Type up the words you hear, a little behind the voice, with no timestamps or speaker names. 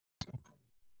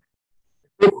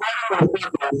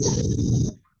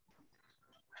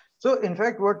So in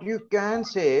fact, what you can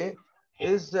say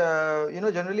is,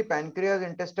 generally pancreas,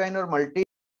 intestine, or multi.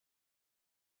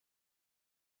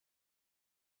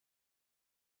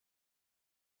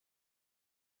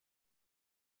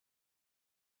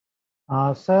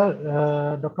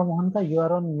 Sir, Dr. Mohanka, you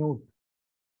are on mute.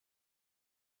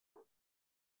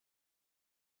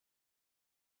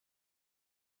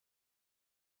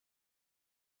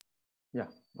 Yeah,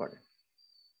 got it.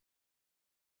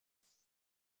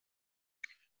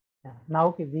 Yeah,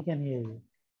 now we can hear you.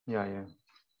 Yeah.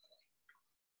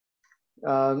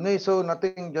 No, so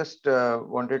nothing. Just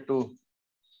wanted to.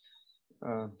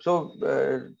 So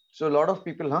a lot of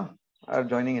people, are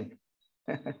joining in.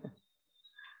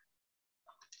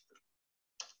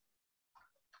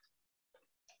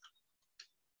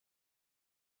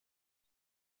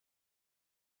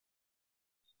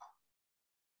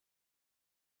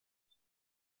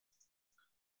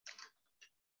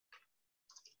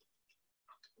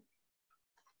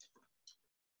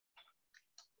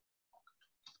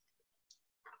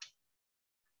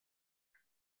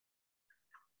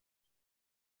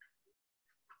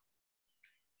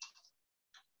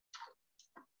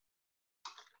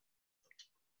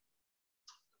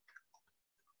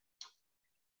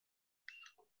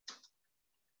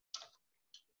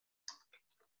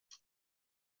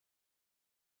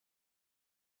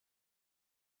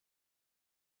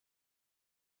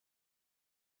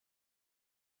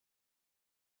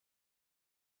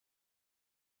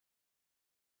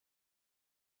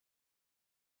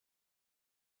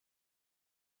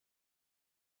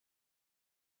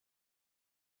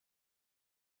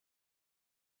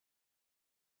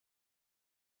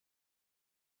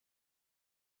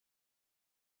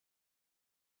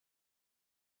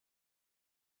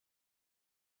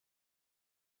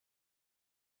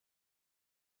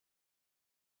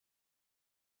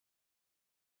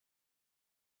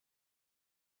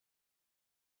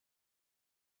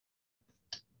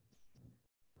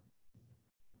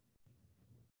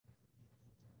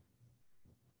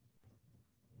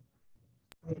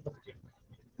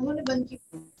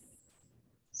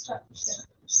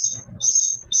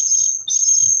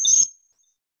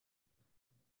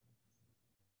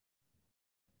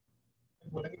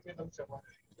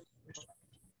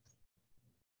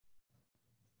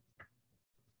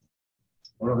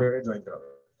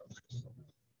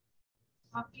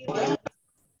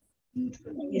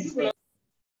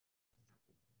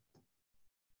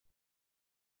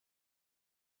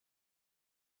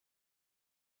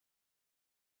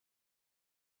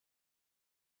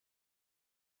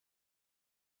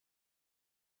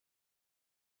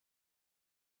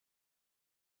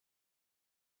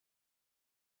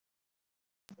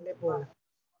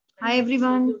 Hi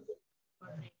everyone.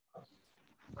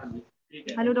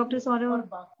 Hello, Dr. Saurav.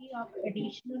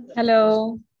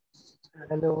 Hello.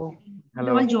 Hello.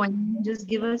 Hello. All join. Just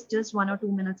give us just 1 or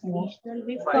 2 minutes more.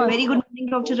 Very good morning,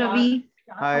 Dr. Ravi.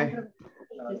 Hi.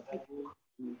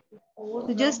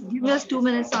 So just give us 2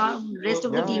 minutes. Rest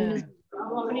of the team is.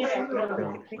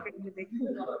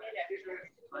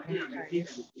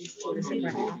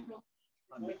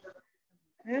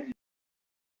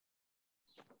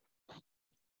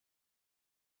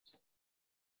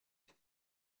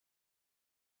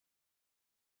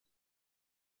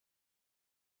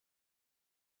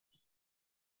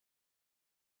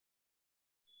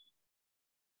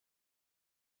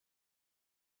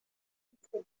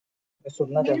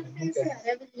 सुनना चाहते हैं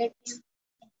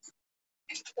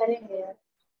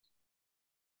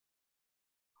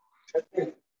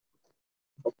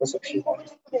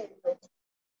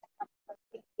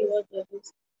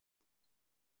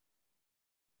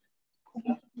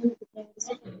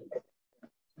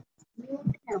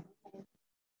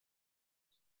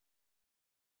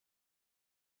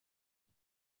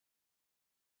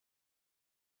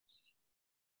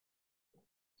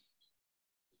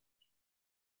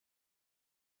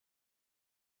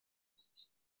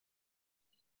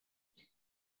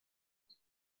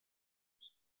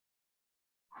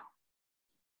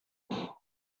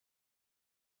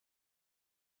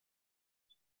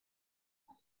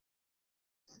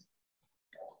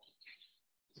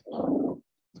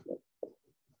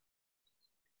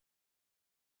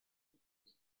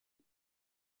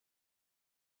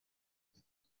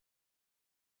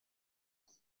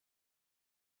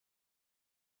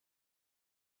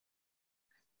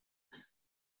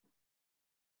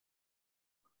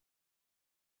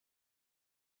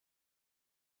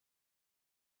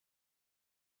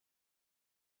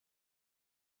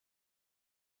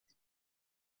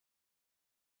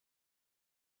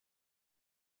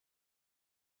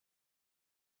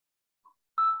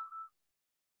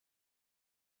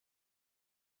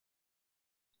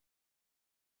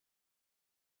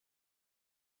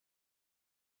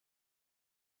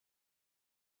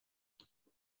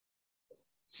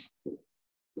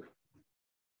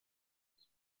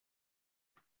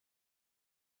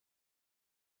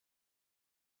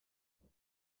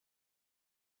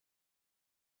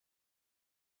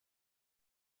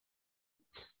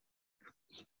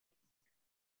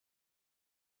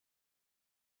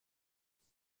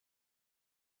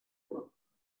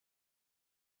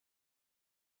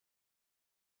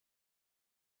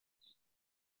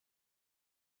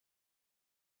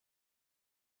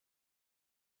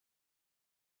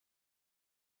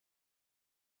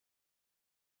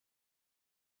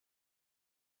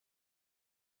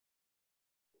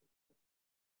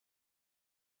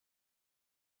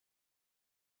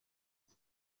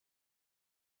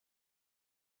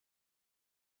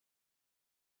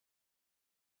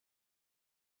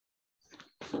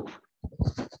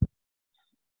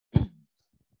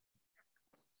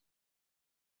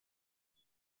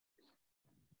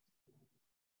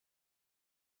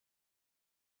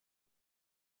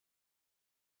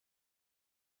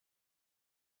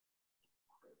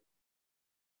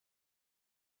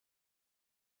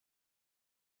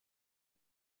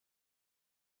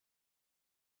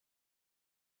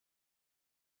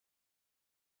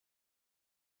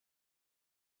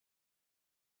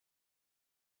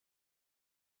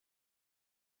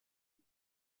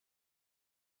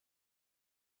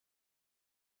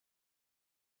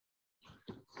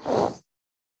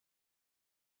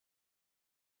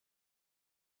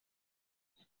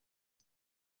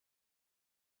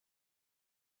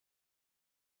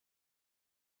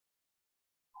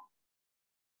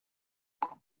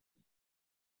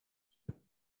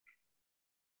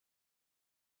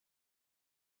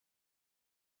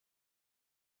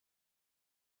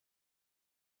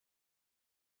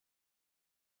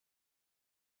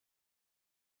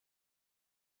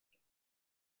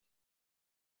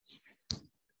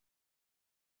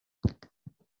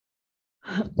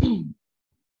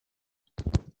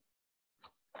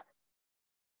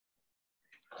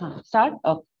Start?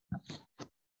 Okay.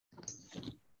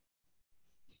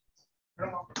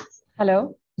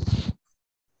 Hello.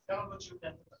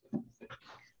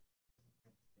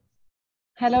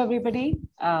 Hello, everybody.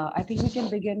 I think we can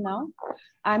begin now.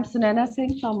 I'm Sunana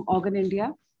Singh from Organ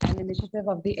India, an initiative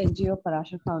of the NGO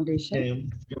Parashar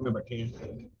Foundation.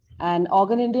 And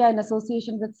Organ India, in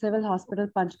association with Civil Hospital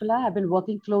Panchkula, have been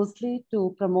working closely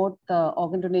to promote the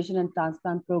organ donation and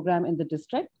transplant program in the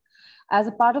district. As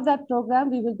a part of that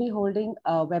program, we will be holding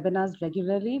webinars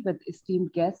regularly with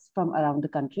esteemed guests from around the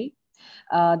country.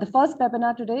 The first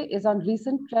webinar today is on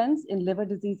recent trends in liver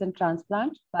disease and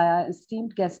transplant by our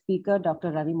esteemed guest speaker, Dr.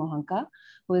 Ravi Mohanka,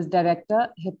 who is Director,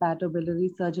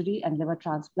 Hepato-Biliary Surgery and Liver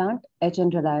Transplant, HN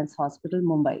Reliance Hospital,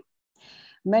 Mumbai.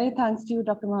 Many thanks to you,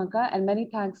 Dr. Mohanka, and many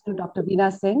thanks to Dr.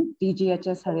 Veena Singh,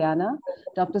 DGHS Haryana,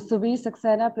 Dr. Suvir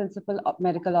Saxena, Principal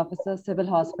Medical Officer, Civil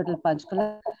Hospital,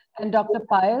 Panchkula, and Dr.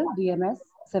 Payal, DMS,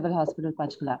 Civil Hospital,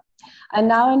 Panchkula. I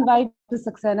now invite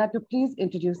Dr. Saxena to please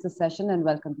introduce the session and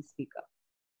welcome the speaker.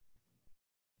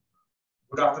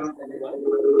 Good afternoon, everyone.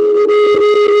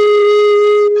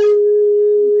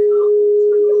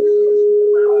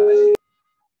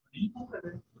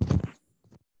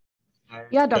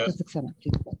 Yeah, Dr. Saxena,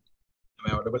 please. Am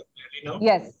I audible clearly now?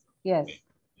 Yes, yes. Okay.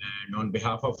 And on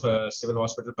behalf of Civil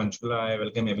Hospital Panchkula, I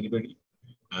welcome everybody,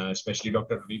 especially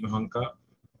Dr. Ravi Mohanka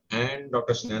and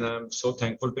Dr. Sunana. I'm so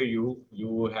thankful to you.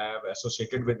 You have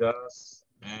associated with us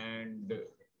and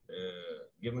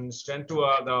given strength to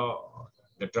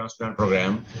the transplant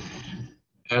program.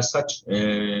 As such,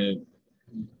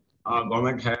 our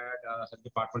government health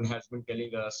department has been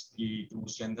telling us to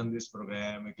strengthen this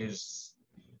program. It is,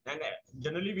 and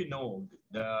generally we know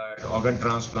that organ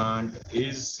transplant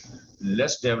is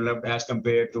less developed as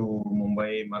compared to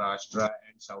Mumbai, Maharashtra,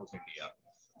 and South India.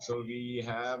 So we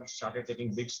have started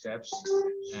taking big steps,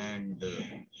 and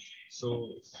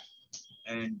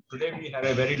today we have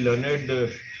a very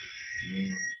learned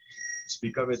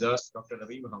speaker with us, Dr.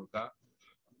 Ravi Mohanka.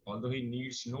 Although he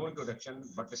needs no introduction,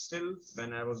 but still,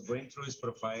 when I was going through his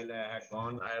profile, I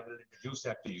will introduce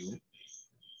that to you.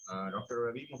 Dr.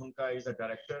 Ravi Mohanka is the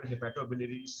Director,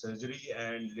 Hepato-Biliary Surgery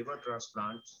and Liver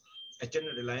Transplant, HN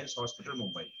Reliance Hospital,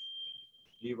 Mumbai.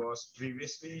 He was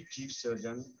previously Chief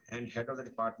Surgeon and Head of the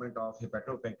Department of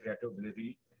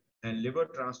Hepato-Pancreato-Biliary and Liver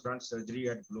Transplant Surgery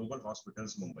at Global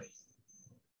Hospitals, Mumbai.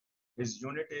 His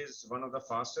unit is one of the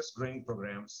fastest growing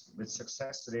programs with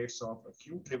success rates of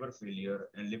acute liver failure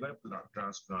and liver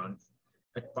transplant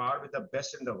at par with the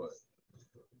best in the world.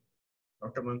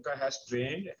 Dr. Mohanka has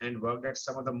trained and worked at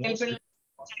some of the most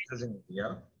hospitals in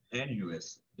India and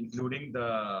US, including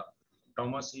the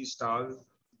Thomas E. Stahl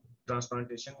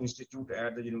Transplantation Institute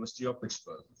at the University of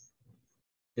Pittsburgh.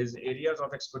 His areas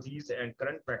of expertise and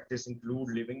current practice include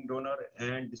living donor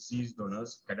and deceased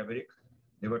donors, cadaveric,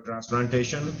 liver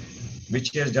transplantation, which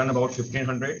he has done about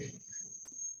 1,500,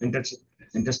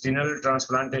 intestinal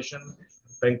transplantation,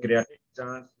 pancreatic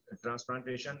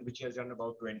transplantation, which he has done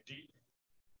about 20,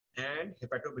 and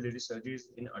hepatobiliary surgeries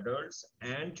in adults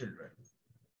and children.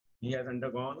 He has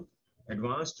undergone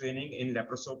advanced training in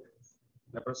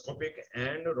laparoscopic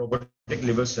and robotic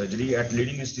liver surgery at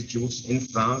leading institutes in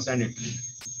France and Italy.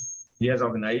 He has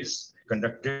organized,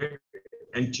 conducted,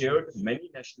 and chaired many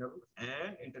national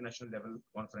and international level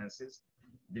conferences,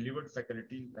 delivered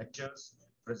faculty lectures,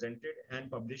 presented and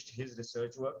published his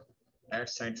research work at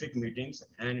scientific meetings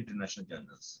and international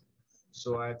journals.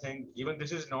 So I think even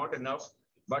this is not enough,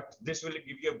 but this will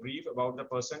give you a brief about the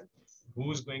person who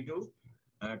is going to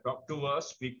talk to us,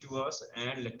 speak to us,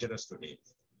 and lecture us today.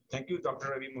 Thank you, Dr.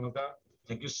 Ravi Mohanka.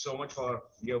 Thank you so much for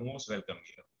your most welcome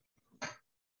here.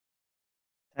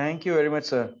 Thank you very much,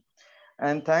 sir.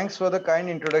 And thanks for the kind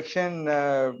introduction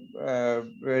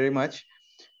very much.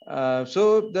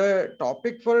 So the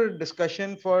topic for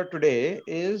discussion for today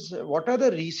is what are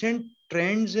the recent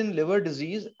trends in liver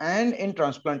disease and in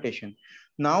transplantation.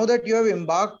 Now that you have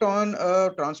embarked on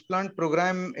a transplant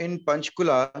program in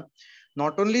Panchkula,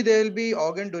 not only there will be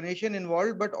organ donation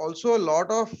involved, but also a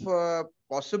lot of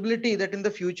possibility that in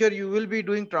the future you will be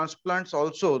doing transplants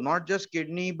also, not just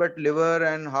kidney, but liver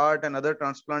and heart and other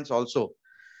transplants also.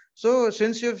 So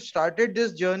since you've started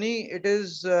this journey, it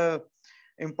is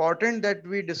important that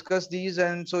we discuss these,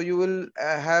 and so you will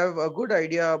have a good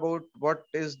idea about what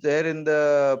is there in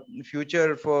the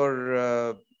future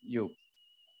for you.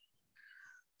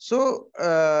 So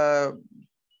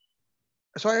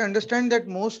I understand that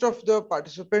most of the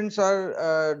participants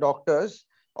are doctors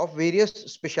of various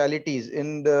specialities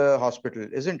in the hospital,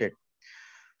 isn't it?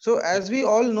 So as we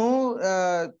all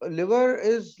know, liver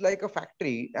is like a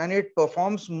factory and it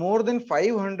performs more than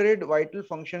 500 vital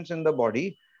functions in the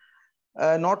body.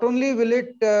 Not only will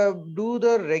it do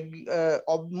the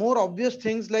more obvious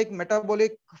things like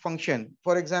metabolic function,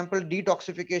 for example,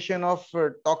 detoxification of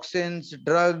toxins,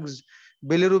 drugs,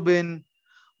 bilirubin,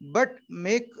 but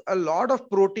make a lot of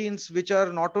proteins which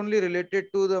are not only related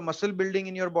to the muscle building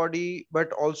in your body,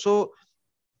 but also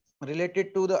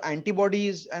related to the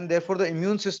antibodies and therefore the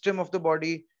immune system of the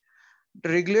body. It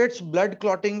regulates blood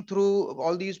clotting through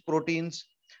all these proteins.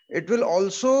 It will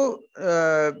also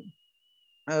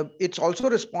it's also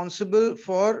responsible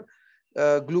for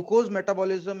glucose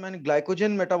metabolism and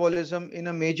glycogen metabolism in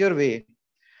a major way.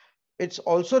 It's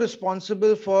also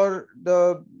responsible for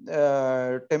the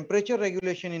temperature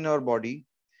regulation in our body,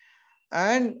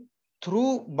 and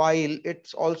through bile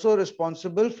it's also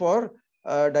responsible for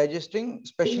digesting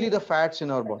especially the fats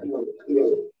in our body.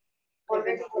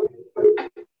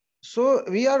 So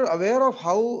we are aware of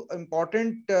how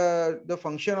important the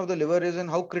function of the liver is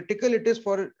and how critical it is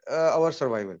for our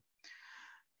survival.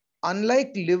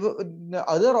 Unlike liver,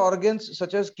 other organs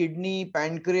such as kidney,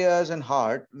 pancreas, and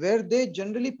heart, where they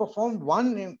generally perform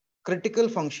one critical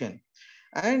function.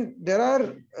 And there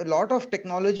are a lot of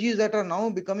technologies that are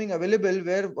now becoming available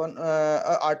where one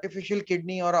artificial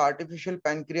kidney or artificial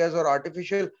pancreas or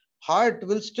artificial heart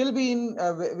will still be in,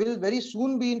 will very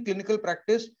soon be in clinical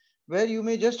practice, where you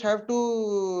may just have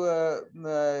to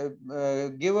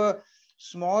give a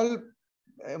small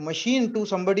machine to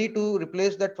somebody to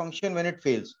replace that function when it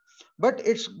fails. But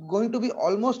it's going to be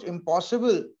almost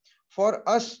impossible for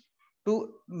us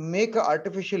to make an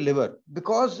artificial liver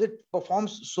because it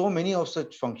performs so many of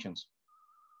such functions.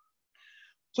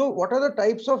 So what are the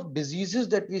types of diseases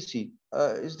that we see?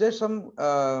 Is there some,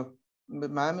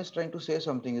 ma'am is trying to say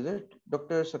something, is it?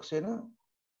 Dr. Saxena?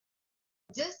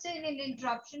 Just an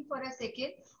interruption for a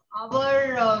second.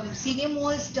 Our senior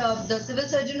most, the civil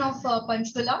surgeon of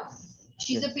Panchkula,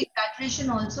 she's Yes. a pediatrician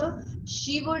also.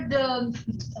 She would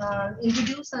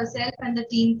introduce herself and the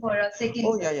team for a second.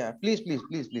 Oh, yeah. Please go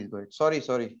ahead. Sorry.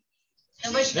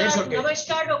 Namaskar,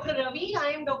 Namaskar, Dr. Ravi.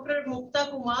 I am Dr. Mukta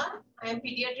Kumar. I am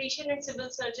pediatrician and civil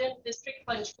surgeon, District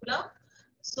Panchkula.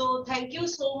 So thank you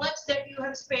so much that you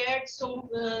have spared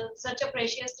such a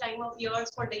precious time of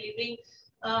yours for delivering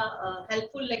a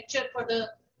helpful lecture for the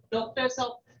doctors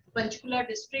of Panchkula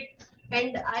district.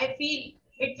 And I feel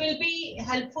it will be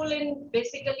helpful in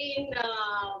basically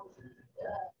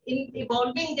in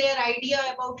evolving their idea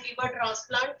about liver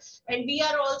transplant. And we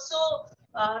are also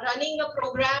running a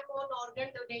program on organ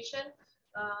donation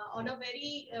on a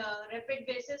very rapid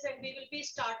basis, and we will be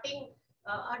starting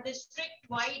a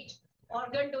district-wide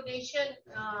organ donation,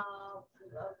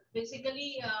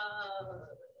 basically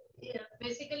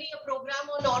a program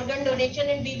on organ donation,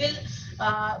 and we will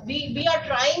we are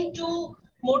trying to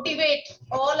motivate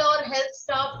all our health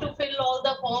staff to fill all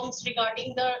the forms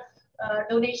regarding the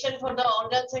donation for the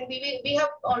organs, and we have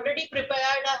already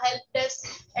prepared a help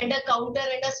desk and a counter,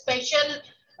 and a special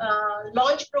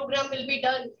launch program will be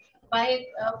done by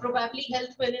probably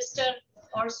health minister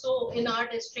or so in our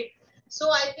district. So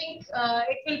I think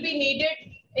it will be needed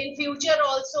in future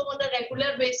also on a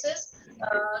regular basis,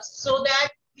 so that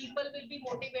people will be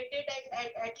motivated, and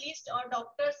at least our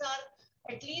doctors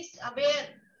are at least aware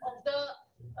of the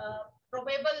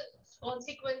probable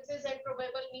consequences and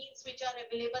probable means which are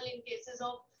available in cases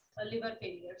of liver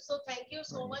failure. So thank you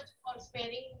so much for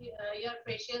sparing your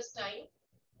precious time,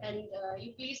 and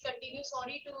you please continue.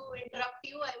 Sorry to interrupt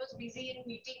you. I was busy in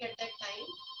meeting at that time.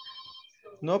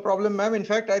 No problem, ma'am. In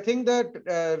fact, I think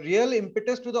that real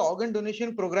impetus to the organ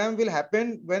donation program will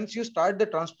happen once you start the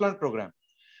transplant program.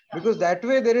 because that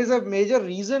way there is a major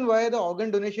reason why the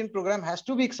organ donation program has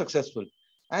to be successful,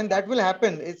 and that will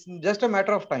happen. It's just a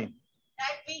matter of time.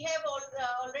 That we have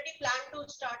already planned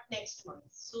to start next month.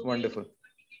 So Wonderful.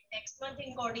 Next month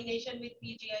in coordination with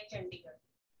PGI Chandigarh.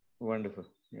 Wonderful.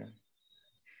 Yeah.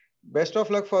 Best of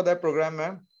luck for that program,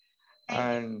 ma'am.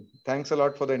 And thanks a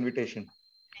lot for the invitation.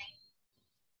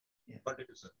 Yeah.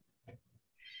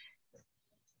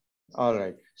 All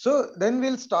right. So then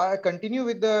we'll continue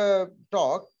with the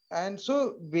talk. And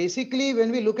so basically,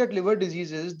 when we look at liver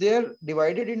diseases, they're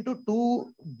divided into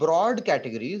two broad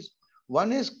categories.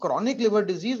 One is chronic liver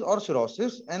disease or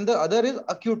cirrhosis, and the other is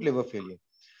acute liver failure.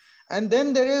 And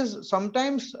then there is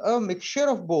sometimes a mixture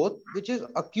of both, which is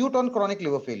acute on chronic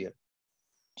liver failure.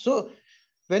 So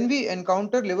when we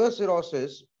encounter liver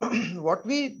cirrhosis, what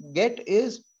we get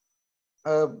is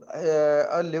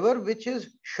a liver which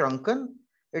is shrunken,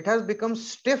 it has become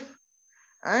stiff,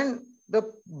 and the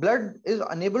blood is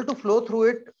unable to flow through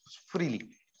it freely.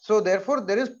 So therefore,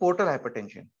 there is portal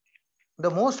hypertension. The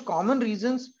most common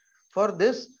reasons for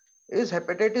this is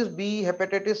hepatitis B,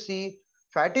 hepatitis C,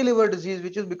 fatty liver disease,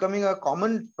 which is becoming a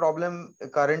common problem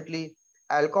currently,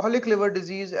 alcoholic liver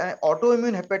disease,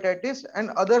 autoimmune hepatitis, and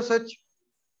other such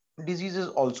diseases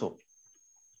also.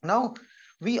 Now,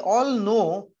 we all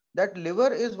know that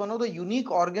liver is one of the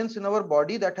unique organs in our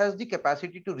body that has the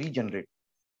capacity to regenerate.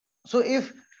 So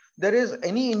if there is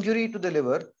any injury to the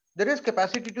liver, there is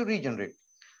capacity to regenerate.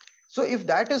 So if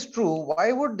that is true,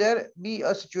 why would there be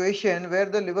a situation where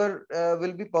the liver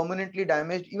will be permanently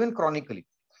damaged, even chronically?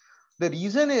 The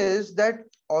reason is that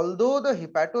although the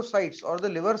hepatocytes or the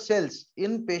liver cells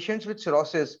in patients with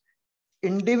cirrhosis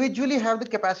individually have the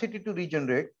capacity to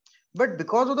regenerate, but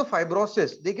because of the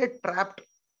fibrosis, they get trapped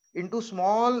into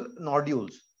small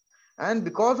nodules. And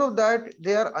because of that,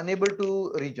 they are unable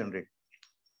to regenerate.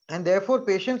 And therefore,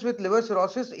 patients with liver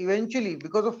cirrhosis eventually,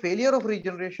 because of failure of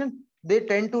regeneration, they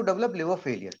tend to develop liver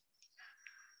failure.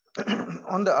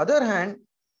 On the other hand,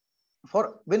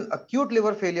 for when acute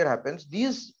liver failure happens,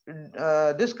 this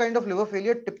kind of liver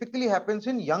failure typically happens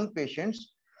in young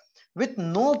patients with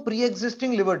no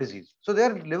pre-existing liver disease. So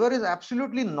their liver is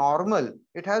absolutely normal.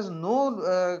 It has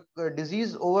no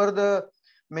disease over the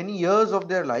many years of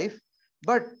their life.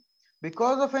 But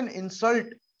because of an insult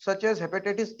such as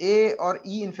hepatitis A or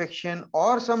E infection,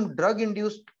 or some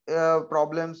drug-induced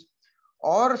problems,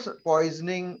 or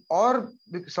poisoning, or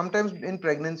sometimes in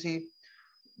pregnancy,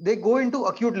 they go into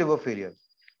acute liver failure.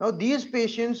 Now, these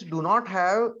patients do not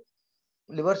have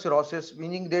liver cirrhosis,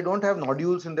 meaning they don't have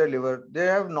nodules in their liver. They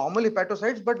have normal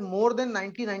hepatocytes, but more than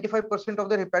 90-95% of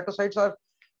their hepatocytes are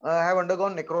have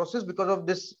undergone necrosis because of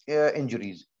this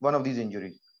injuries, one of these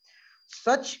injuries.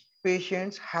 Such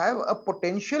patients have a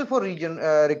potential for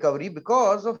recovery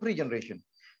because of regeneration.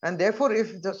 And therefore,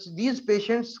 if these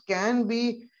patients can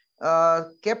be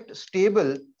kept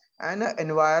stable and an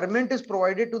environment is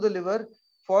provided to the liver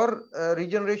for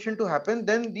regeneration to happen,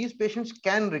 then these patients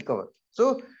can recover.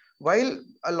 So while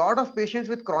a lot of patients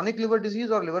with chronic liver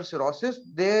disease or liver cirrhosis,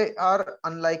 they are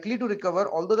unlikely to recover,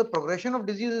 although the progression of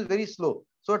disease is very slow.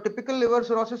 So a typical liver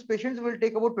cirrhosis patients will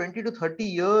take about 20 to 30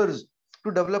 years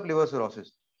to develop liver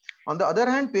cirrhosis. On the other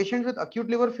hand, patients with acute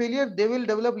liver failure, they will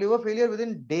develop liver failure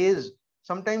within days,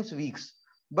 sometimes weeks.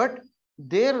 But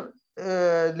their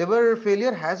liver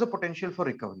failure has a potential for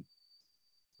recovery.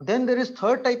 Then there is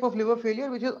third type of liver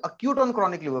failure, which is acute on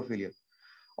chronic liver failure.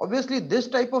 Obviously, this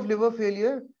type of liver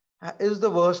failure is the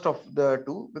worst of the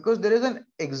two, because there is an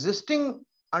existing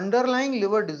underlying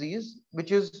liver disease,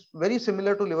 which is very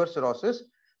similar to liver cirrhosis,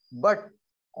 but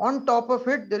on top of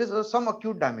it, there is some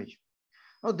acute damage.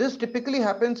 Now, this typically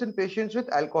happens in patients with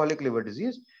alcoholic liver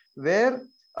disease, where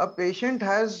a patient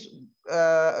has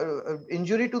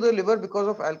injury to the liver because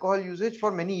of alcohol usage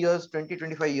for many years, 20,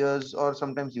 25 years, or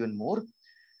sometimes even more.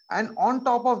 And on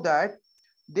top of that,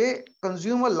 they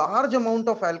consume a large amount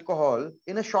of alcohol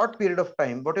in a short period of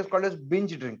time, what is called as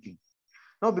binge drinking.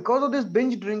 Now, because of this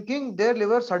binge drinking, their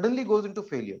liver suddenly goes into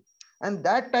failure. And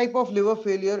that type of liver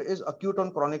failure is acute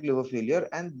on chronic liver failure.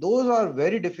 And those are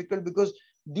very difficult because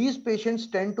these patients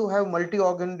tend to have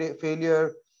multi-organ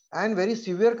failure and very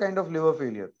severe kind of liver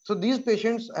failure. So these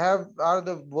patients are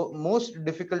the most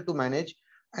difficult to manage.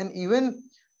 And even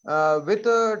with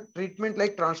a treatment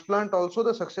like transplant, also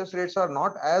the success rates are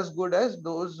not as good as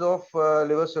those of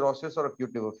liver cirrhosis or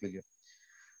acute liver failure.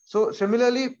 So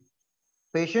similarly,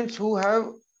 patients who have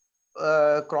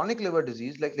chronic liver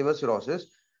disease like liver cirrhosis,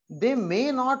 they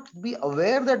may not be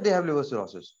aware that they have liver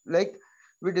cirrhosis. Like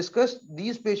we discussed,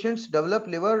 these patients develop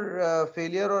liver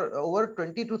failure over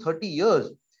 20 to 30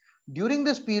 years. During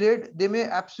this period, they may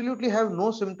absolutely have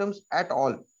no symptoms at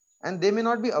all, and they may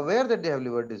not be aware that they have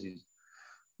liver disease.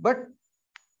 But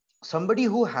somebody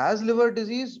who has liver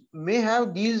disease may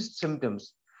have these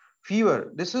symptoms.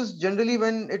 Fever. This is generally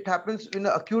when it happens in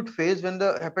the acute phase, when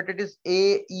the hepatitis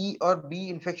A, E, or B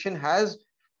infection has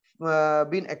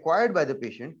been acquired by the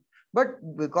patient. But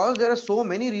because there are so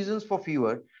many reasons for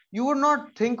fever, you would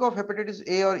not think of hepatitis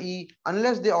A or E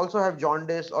unless they also have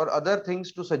jaundice or other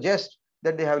things to suggest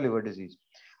that they have liver disease.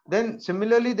 Then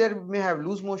similarly, there may have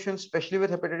loose motion, especially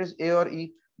with hepatitis A or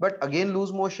E. But again,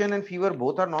 loose motion and fever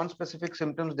both are non-specific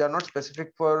symptoms. They are not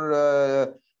specific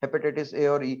for hepatitis A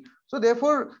or E. So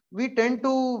therefore, we tend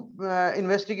to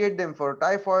investigate them for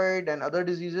typhoid and other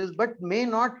diseases, but may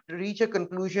not reach a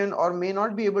conclusion or may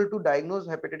not be able to diagnose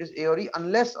hepatitis A or E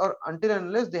unless or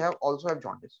unless they have also have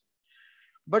jaundice.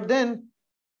 But then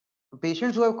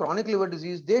patients who have chronic liver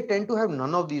disease, they tend to have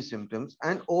none of these symptoms,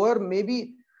 and over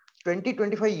maybe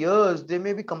 20-25 years they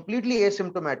may be completely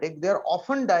asymptomatic. They are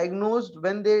often diagnosed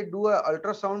when they do an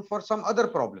ultrasound for some other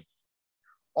problem,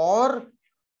 or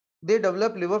they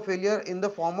develop liver failure in the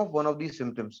form of one of these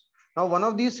symptoms. Now, one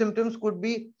of these symptoms could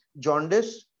be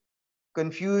jaundice,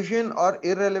 confusion or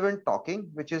irrelevant talking,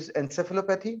 which is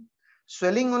encephalopathy,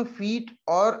 swelling on feet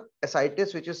or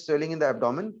ascites, which is swelling in the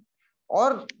abdomen,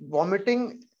 or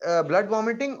vomiting, blood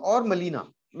vomiting, or melena,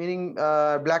 meaning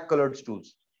black colored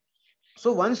stools.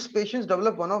 So once patients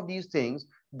develop one of these things,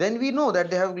 then we know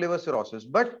that they have liver cirrhosis.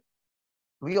 But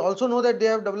we also know that they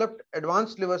have developed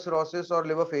advanced liver cirrhosis or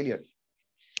liver failure.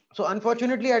 So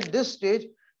unfortunately, at this stage,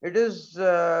 it is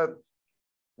the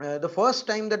first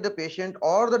time that the patient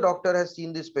or the doctor has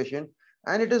seen this patient,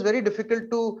 and it is very difficult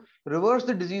to reverse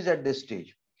the disease at this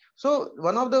stage. So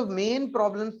one of the main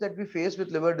problems that we face with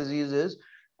liver disease is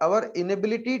our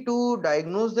inability to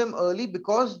diagnose them early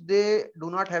because they do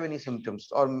not have any symptoms,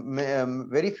 or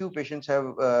very few patients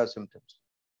have symptoms.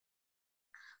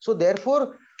 So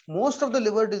therefore, most of the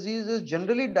liver disease is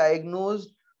generally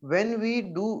diagnosed when we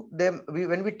do them,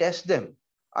 when we test them,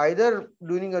 either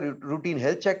during a routine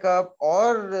health checkup,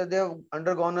 or they have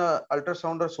undergone a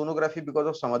ultrasound or sonography because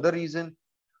of some other reason,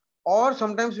 or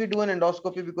sometimes we do an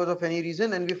endoscopy because of any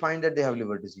reason and we find that they have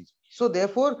liver disease. So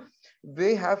therefore,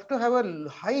 we have to have a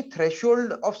high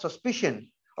threshold of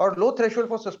suspicion or low threshold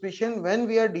for suspicion when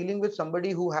we are dealing with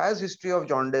somebody who has history of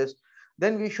jaundice.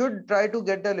 Then we should try to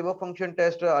get the liver function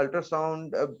test or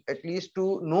ultrasound, at least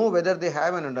to know whether they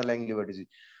have an underlying liver disease.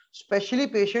 Especially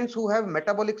patients who have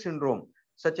metabolic syndrome,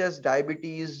 such as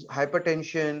diabetes,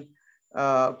 hypertension,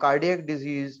 cardiac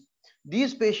disease.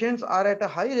 These patients are at a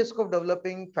high risk of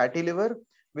developing fatty liver,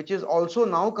 which is also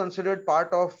now considered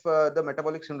part of the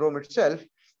metabolic syndrome itself.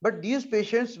 But these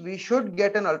patients, we should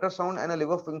get an ultrasound and a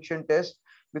liver function test,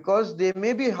 because they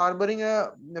may be harboring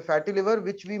a fatty liver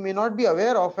which we may not be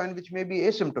aware of and which may be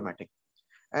asymptomatic.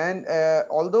 And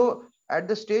although at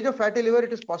the stage of fatty liver,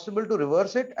 it is possible to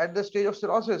reverse it, at the stage of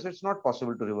cirrhosis, it's not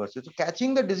possible to reverse it. So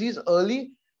catching the disease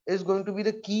early is going to be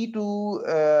the key to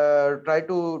try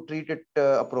to treat it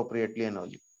appropriately and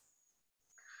early.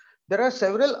 There are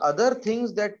several other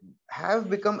things that have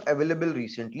become available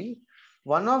recently.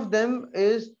 One of them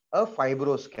is a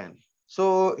fibroscan.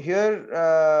 So here,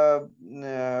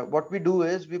 what we do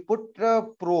is we put a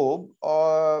probe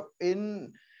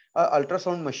in an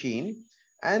ultrasound machine,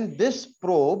 and this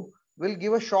probe will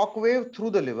give a shock wave through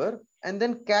the liver and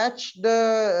then catch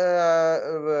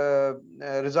the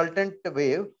resultant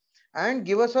wave and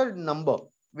give us a number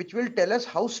which will tell us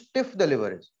how stiff the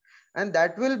liver is. And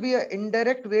that will be an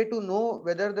indirect way to know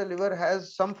whether the liver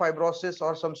has some fibrosis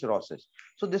or some cirrhosis.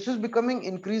 So this is becoming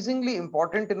increasingly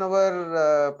important in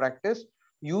our practice,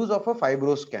 use of a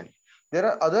fibroscan. There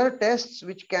are other tests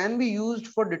which can be used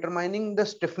for determining the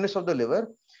stiffness of the liver,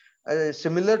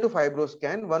 similar to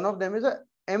fibroscan. One of them is a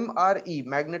MRE,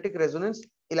 magnetic resonance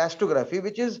elastography,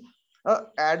 which is an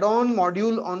add-on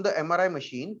module on the MRI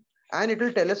machine, and it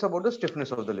will tell us about the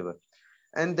stiffness of the liver.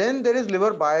 And then there is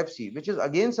liver biopsy, which is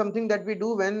again something that we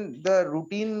do when the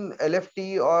routine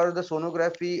LFT or the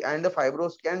sonography and the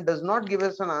fibroscan does not give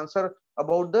us an answer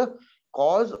about the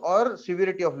cause or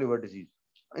severity of liver disease.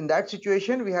 In that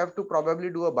situation, we have to probably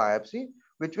do a biopsy,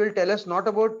 which will tell us not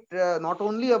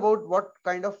only about what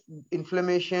kind of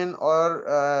inflammation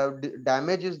or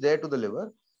damage is there to the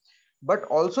liver, but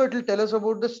also it will tell us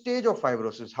about the stage of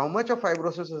fibrosis, how much of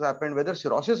fibrosis has happened, whether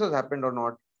cirrhosis has happened or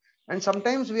not. And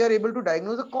sometimes we are able to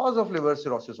diagnose the cause of liver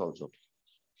cirrhosis also,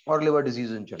 or liver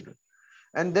disease in general.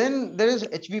 And then there is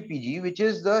HVPG, which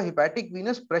is the hepatic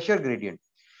venous pressure gradient.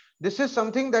 This is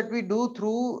something that we do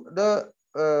through the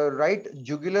right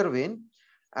jugular vein,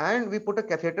 and we put a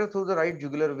catheter through the right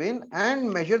jugular vein and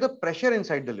measure the pressure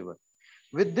inside the liver.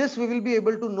 With this, we will be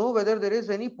able to know whether there is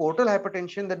any portal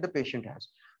hypertension that the patient has.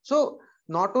 So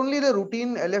not only the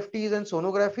routine LFTs and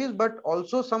sonographies, but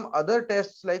also some other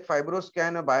tests like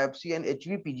fibroscan, a biopsy, and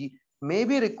HVPG may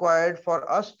be required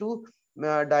for us to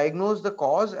diagnose the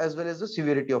cause as well as the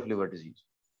severity of liver disease.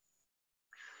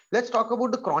 Let's talk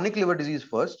about the chronic liver disease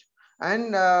first.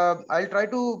 And I'll try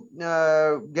to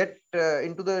get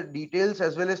into the details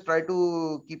as well as try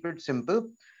to keep it simple.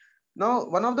 Now,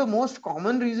 one of the most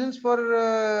common reasons for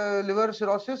liver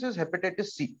cirrhosis is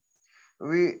hepatitis C.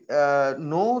 We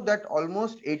know that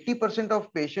almost 80%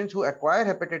 of patients who acquire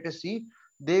hepatitis C,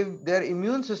 their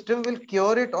immune system will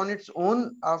cure it on its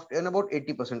own in about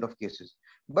 80% of cases.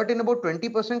 But in about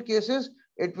 20% cases,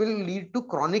 it will lead to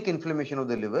chronic inflammation of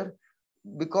the liver.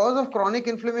 Because of chronic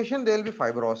inflammation, there will be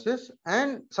fibrosis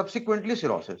and subsequently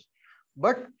cirrhosis.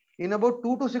 But in about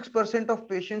 2 to 6% of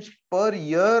patients per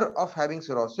year of having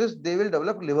cirrhosis, they will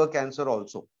develop liver cancer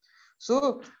also.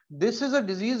 So this is a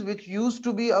disease which used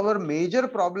to be our major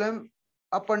problem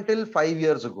up until 5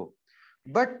 years ago.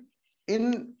 But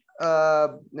in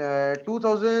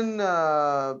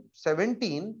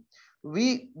 2017,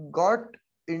 we got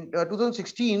in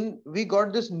 2016, we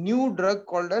got this new drug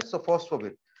called as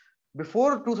sofosbuvir.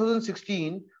 Before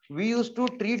 2016, we used to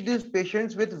treat these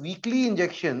patients with weekly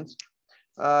injections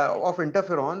of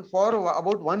interferon for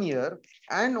about 1 year,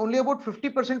 and only about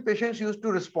 50% patients used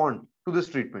to respond to this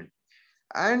treatment.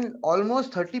 And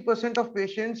almost 30% of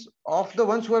patients, of the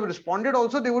ones who have responded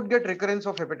also, they would get recurrence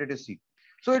of hepatitis C.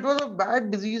 So it was a bad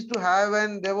disease to have,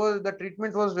 and the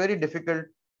treatment was very difficult,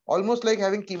 almost like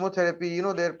having chemotherapy. You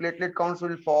know, their platelet counts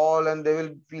will fall and they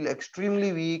will feel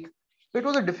extremely weak. So it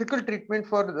was a difficult treatment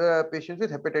for patients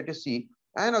with hepatitis C.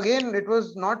 And again, it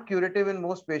was not curative in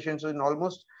most patients. In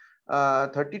almost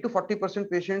 30 to 40%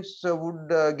 patients would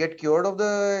get cured of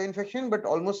the infection, but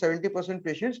almost 70%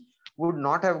 patients would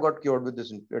not have got cured with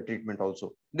this treatment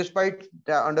also, despite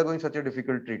undergoing such a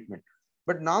difficult treatment.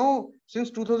 But now,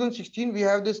 since 2016, we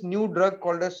have this new drug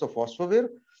called as sofosbuvir,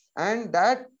 and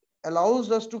that allows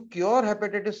us to cure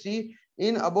hepatitis C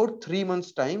in about 3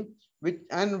 months' time, with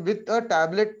a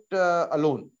tablet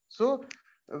alone. So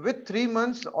with 3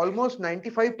 months, almost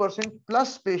 95%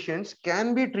 plus patients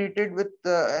can be treated with,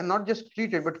 and not just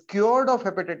treated, but cured of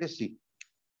hepatitis C.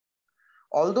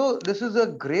 Although this is a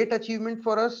great achievement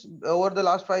for us over the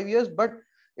last 5 years, but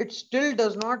it still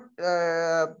does not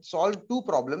solve two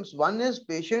problems. One is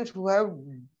patients who have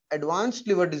advanced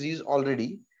liver disease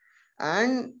already,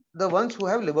 and the ones who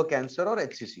have liver cancer or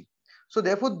HCC. So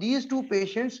therefore, these two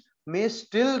patients may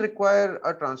still require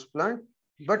a transplant,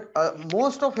 but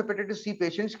most of hepatitis C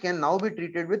patients can now be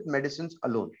treated with medicines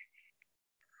alone.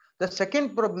 The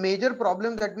second major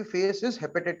problem that we face is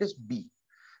hepatitis B.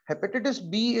 Hepatitis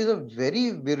B is a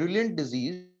very virulent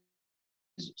disease,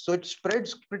 so it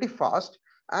spreads pretty fast,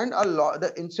 and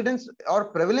the incidence or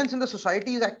prevalence in the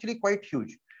society is actually quite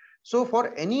huge. So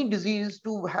for any disease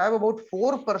to have about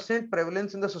 4%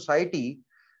 prevalence in the society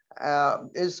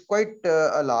is quite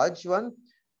a large one.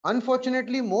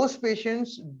 Unfortunately, most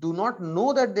patients do not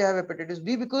know that they have hepatitis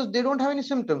B because they don't have any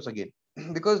symptoms again,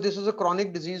 because this is a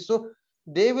chronic disease. So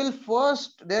they will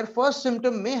their first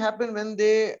symptom may happen when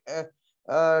they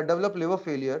develop liver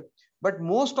failure. But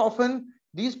most often,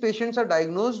 these patients are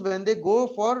diagnosed when they go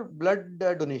for blood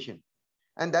donation.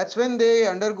 And that's when they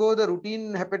undergo the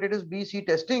routine hepatitis B, C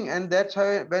testing, and that's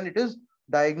when it is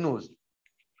diagnosed.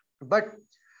 But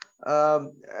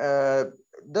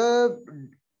the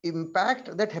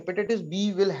impact that hepatitis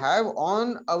B will have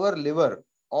on our liver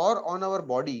or on our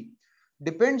body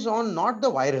depends on not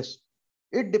the virus.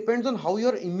 It depends on how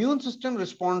your immune system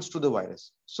responds to the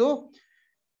virus. So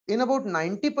in about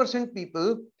 90%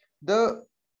 people, the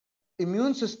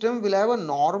immune system will have a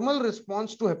normal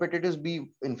response to hepatitis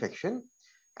B infection,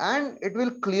 and it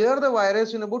will clear the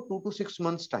virus in about 2 to 6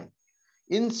 months' time.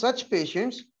 In such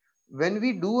patients, when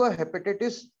we do a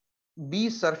hepatitis B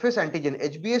surface antigen,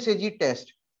 HBsAg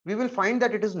test, we will find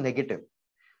that it is negative.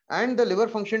 And the liver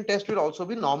function test will also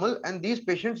be normal, and these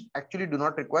patients actually do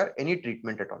not require any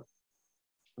treatment at all.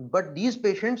 But these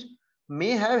patients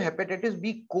may have hepatitis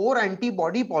B core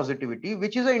antibody positivity,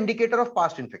 which is an indicator of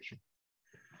past infection.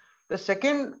 The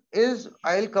second is,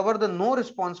 I'll cover the no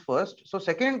response first. So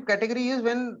second category is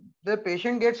when the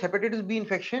patient gets hepatitis B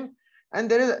infection and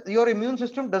your immune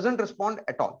system doesn't respond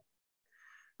at all.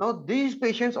 Now these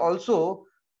patients also,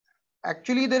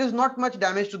 actually there is not much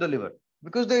damage to the liver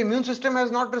because the immune system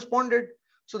has not responded.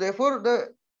 So therefore the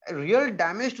real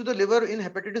damage to the liver in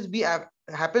hepatitis B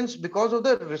happens because of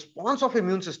the response of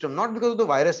immune system, not because of the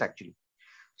virus actually.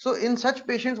 So in such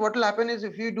patients, what will happen is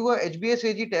if you do a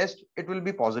HBsAg test, it will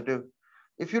be positive.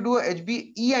 If you do a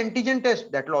HBe antigen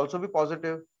test, that will also be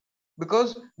positive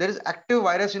because there is active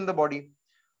virus in the body.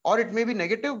 or it may be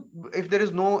negative if there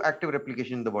is no active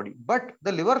replication in the body. But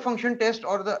the liver function test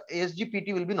or the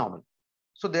ASGPT will be normal.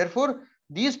 So therefore,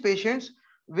 these patients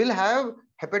will have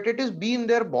hepatitis B in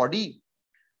their body.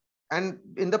 And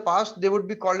in the past, they would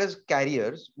be called as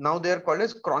carriers. Now they are called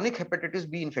as chronic hepatitis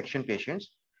B infection patients.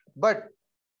 But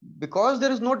because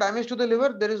there is no damage to the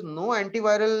liver, there is no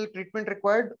antiviral treatment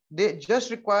required. They just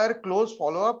require close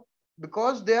follow-up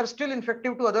because they are still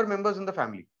infective to other members in the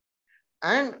family.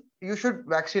 And you should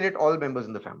vaccinate all members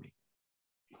in the family.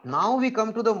 Now we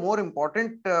come to the more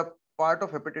important part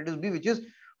of hepatitis B, which is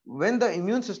when the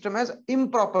immune system has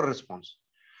improper response.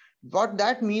 What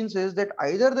that means is that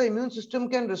either the immune system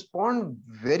can respond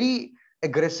very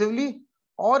aggressively,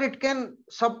 or it can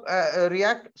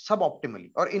react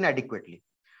suboptimally or inadequately.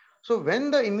 So when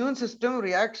the immune system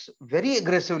reacts very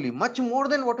aggressively, much more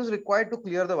than what is required to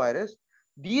clear the virus,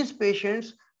 these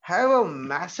patients have a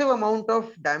massive amount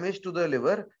of damage to the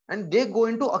liver and they go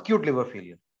into acute liver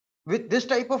failure. With this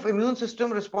type of immune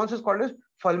system response is called as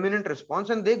fulminant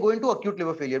response, and they go into acute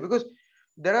liver failure because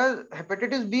there are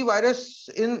hepatitis B virus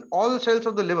in all cells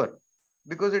of the liver,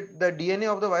 because the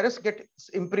DNA of the virus gets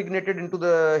impregnated into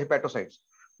the hepatocytes.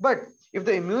 But if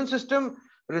the immune system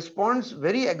responds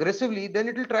very aggressively, then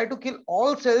it will try to kill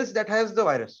all cells that has the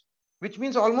virus, which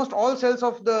means almost all cells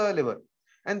of the liver.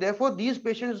 And therefore, these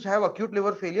patients have acute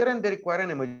liver failure and they require an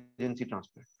emergency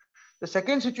transplant. The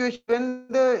second situation, when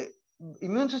the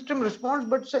immune system responds,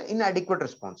 but it's an inadequate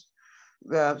response.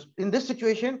 In this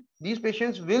situation, these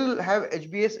patients will have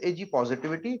HBsAg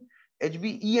positivity,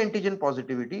 HBe antigen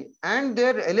positivity, and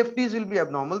their LFTs will be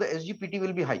abnormal. The SGPT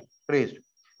will be high, raised.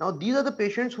 Now, these are the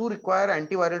patients who require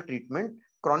antiviral treatment,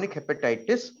 chronic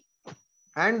hepatitis,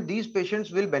 and these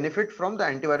patients will benefit from the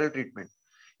antiviral treatment.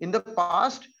 In the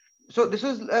past, so this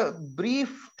is a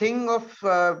brief thing of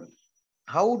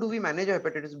how do we manage a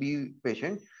hepatitis B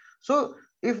patient. So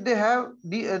if they have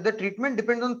the treatment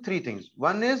depends on three things.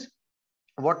 One is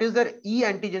what is their E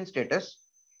antigen status,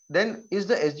 then is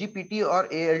the SGPT or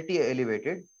ALT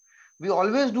elevated. We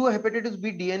always do a hepatitis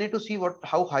B DNA to see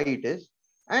how high it is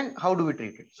and how do we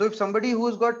treat it. So if somebody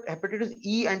who's got hepatitis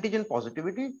E antigen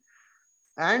positivity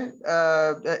and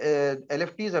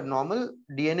LFT is abnormal,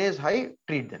 DNA is high,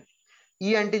 treat them.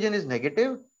 E antigen is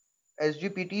negative,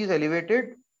 SGPT is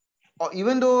elevated, or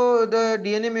even though the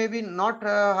DNA may be not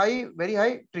high, very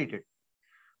high, treat it.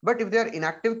 But if they are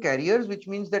inactive carriers, which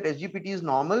means that SGPT is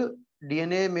normal,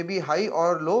 DNA may be high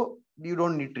or low, you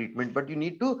don't need treatment, but you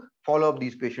need to follow up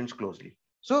these patients closely.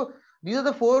 So these are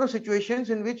the four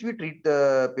situations in which we treat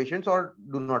the patients or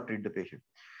do not treat the patient.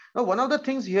 Now, one of the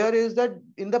things here is that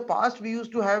in the past, we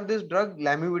used to have this drug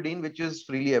lamivudine, which is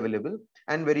freely available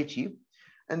and very cheap.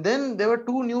 And then there were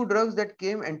two new drugs that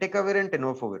came, entecavir and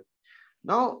tenofovir.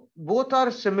 Now, both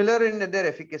are similar in their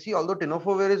efficacy, although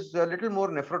tenofovir is a little more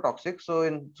nephrotoxic. So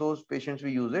in those patients,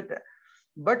 we use it.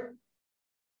 But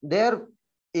they are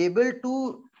able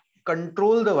to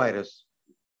control the virus.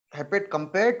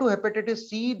 Compared to hepatitis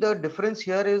C, the difference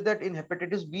here is that in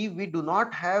hepatitis B, we do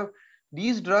not have,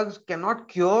 these drugs cannot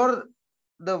cure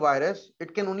the virus.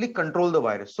 It can only control the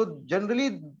virus. So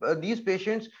generally, these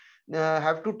patients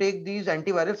have to take these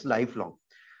antivirals lifelong.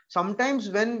 Sometimes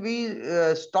when we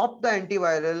stop the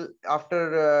antiviral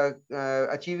after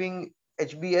achieving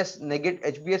HBs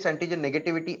antigen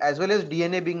negativity as well as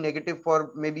DNA being negative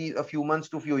for maybe a few months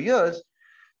to few years,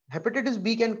 hepatitis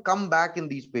B can come back in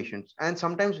these patients, and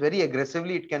sometimes very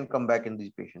aggressively it can come back in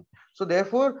these patients. So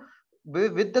therefore,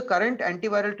 with the current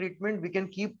antiviral treatment, we can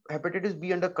keep hepatitis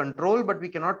B under control, but we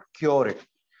cannot cure it.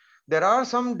 There are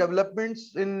some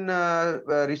developments in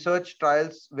research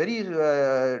trials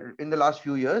in the last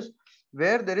few years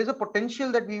where there is a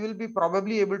potential that we will be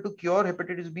probably able to cure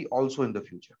hepatitis B also in the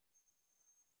future.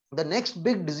 The next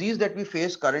big disease that we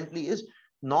face currently is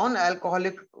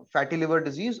non-alcoholic fatty liver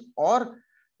disease, or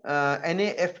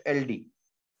NAFLD.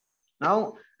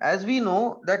 Now, as we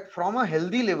know that from a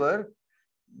healthy liver,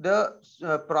 the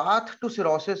path to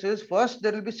cirrhosis is, first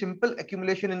there will be simple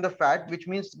accumulation in the fat, which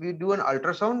means we do an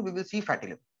ultrasound, we will see fatty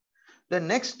liver. The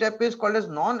next step is called as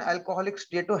non-alcoholic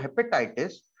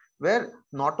steatohepatitis, where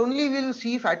not only we will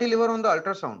see fatty liver on the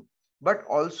ultrasound, but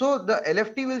also the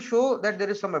LFT will show that there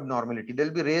is some abnormality. There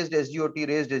will be raised SGOT,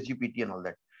 raised SGPT and all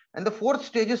that. And the fourth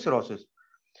stage is cirrhosis.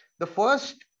 The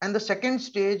first and the second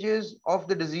stages of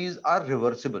the disease are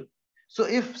reversible. So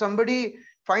if somebody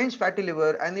finds fatty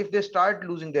liver and if they start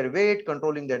losing their weight,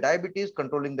 controlling their diabetes,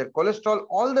 controlling their cholesterol,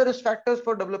 all the risk factors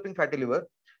for developing fatty liver,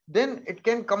 then it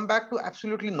can come back to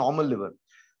absolutely normal liver.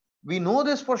 We know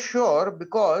this for sure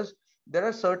because there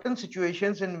are certain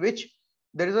situations in which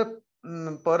there is a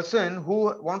person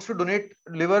who wants to donate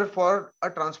liver for a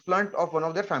transplant of one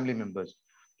of their family members.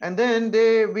 and then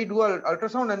we do an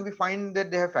ultrasound and we find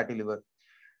that they have fatty liver.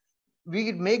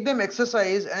 We make them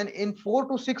exercise, and in 4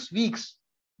 to 6 weeks,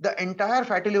 the entire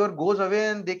fatty liver goes away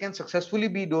and they can successfully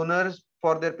be donors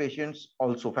for their patients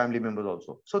also, family members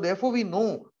also. So therefore, we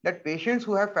know that patients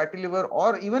who have fatty liver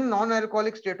or even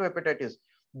non-alcoholic steatohepatitis,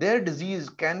 their disease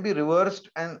can be reversed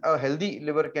and a healthy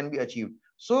liver can be achieved.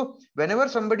 So whenever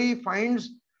somebody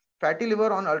finds fatty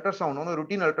liver on ultrasound, on a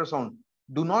routine ultrasound,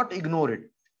 do not ignore it.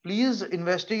 Please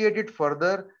investigate it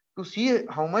further to see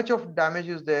how much of damage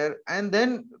is there, and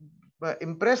then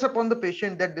impress upon the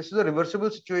patient that this is a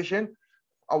reversible situation.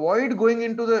 Avoid going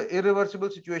into the irreversible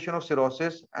situation of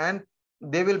cirrhosis, and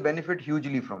they will benefit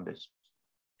hugely from this.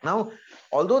 Now,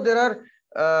 although there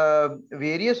are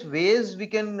various ways we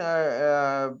can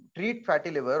treat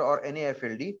fatty liver or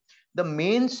NAFLD, the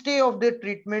mainstay of their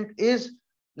treatment is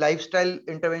lifestyle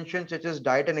interventions such as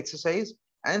diet and exercise,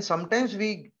 and sometimes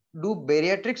we do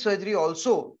bariatric surgery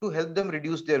also to help them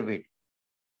reduce their weight.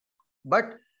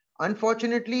 But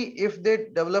unfortunately, if they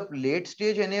develop late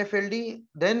stage NAFLD,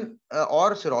 then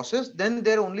or cirrhosis, then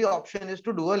their only option is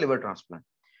to do a liver transplant.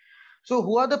 So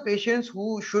who are the patients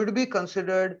who should be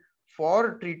considered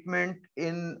for treatment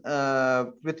in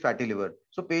with fatty liver?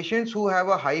 So patients who have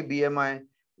a high BMI,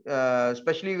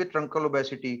 especially with truncal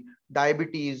obesity,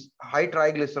 diabetes, high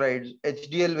triglycerides,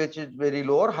 HDL which is very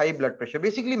low, or high blood pressure,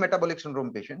 basically metabolic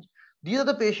syndrome patients. These are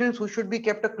the patients who should be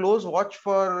kept a close watch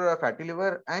for fatty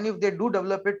liver, and if they do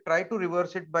develop it, try to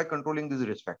reverse it by controlling these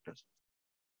risk factors.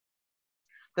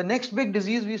 The next big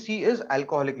disease we see is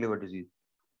alcoholic liver disease.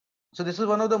 So this is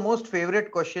one of the most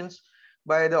favorite questions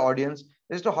by the audience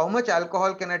as to how much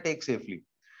alcohol can I take safely.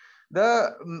 The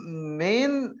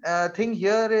main thing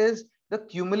here is the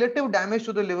cumulative damage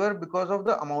to the liver because of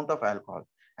the amount of alcohol.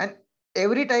 And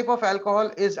every type of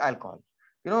alcohol is alcohol.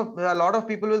 You know, a lot of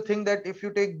people will think that if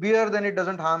you take beer, then it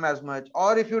doesn't harm as much.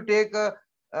 Or if you take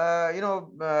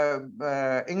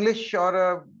English or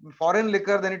a foreign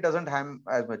liquor, then it doesn't harm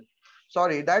as much.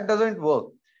 Sorry, that doesn't work.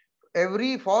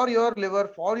 For your liver,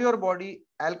 for your body,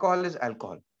 alcohol is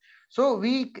alcohol. So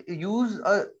we use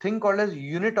a thing called as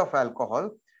unit of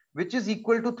alcohol, which is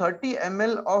equal to 30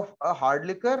 ml of a hard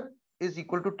liquor is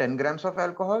equal to 10 grams of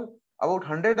alcohol. About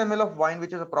 100 ml of wine,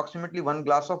 which is approximately 1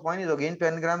 glass of wine, is again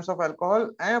 10 grams of alcohol,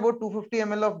 and about 250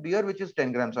 ml of beer, which is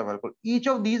 10 grams of alcohol. Each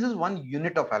of these is 1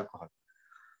 unit of alcohol.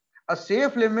 A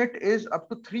safe limit is up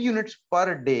to 3 units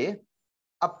per day,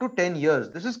 up to 10 years.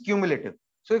 This is cumulative.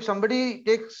 So if somebody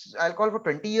takes alcohol for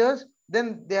 20 years,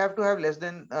 then they have to have less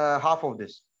than half of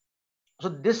this. So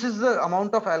this is the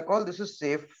amount of alcohol. This is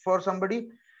safe for somebody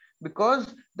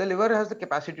because the liver has the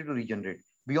capacity to regenerate.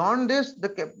 Beyond this,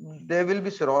 there will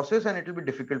be cirrhosis and it will be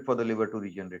difficult for the liver to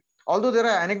regenerate. Although there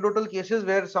are anecdotal cases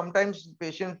where sometimes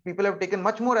people have taken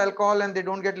much more alcohol and they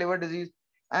don't get liver disease.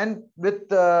 And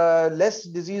with less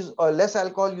disease or less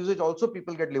alcohol usage, also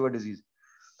people get liver disease.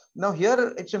 Now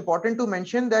here it's important to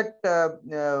mention that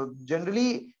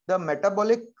generally the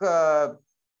metabolic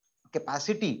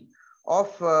capacity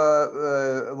of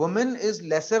women is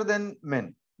lesser than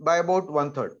men by about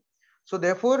 1/3. So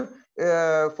therefore,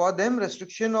 for them,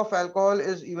 restriction of alcohol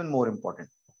is even more important.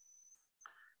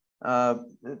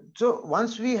 So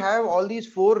once we have all these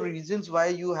 4 reasons why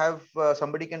you have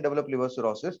somebody can develop liver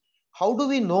cirrhosis, how do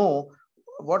we know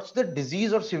what's the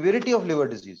disease or severity of liver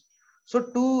disease? So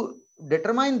to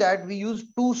determine that, we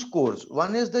use 2 scores.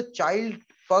 One is the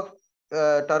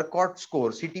Child-Pugh-Turcotte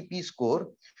score, CTP score,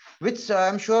 which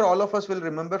I'm sure all of us will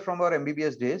remember from our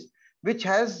MBBS days, which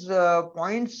has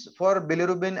points for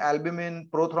bilirubin, albumin,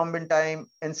 prothrombin time,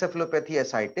 encephalopathy,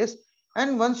 ascites.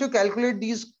 And once you calculate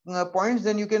these points,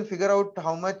 then you can figure out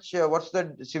how much, what's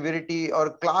the severity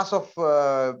or class of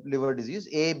liver disease,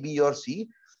 A, B, or C.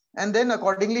 And then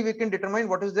accordingly, we can determine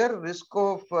what is their risk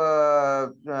of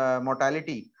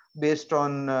mortality based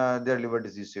on their liver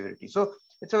disease severity. So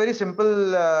it's a very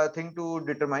simple thing to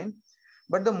determine.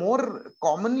 But the more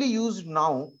commonly used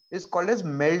now is called as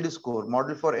MELD score,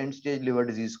 Model for End Stage Liver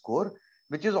Disease score,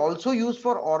 which is also used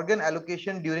for organ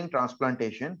allocation during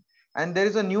transplantation. And there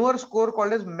is a newer score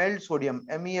called as MELD sodium,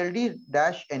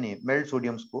 MELD-NA, MELD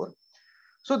sodium score.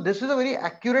 So this is a very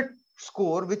accurate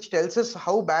score which tells us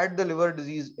how bad the liver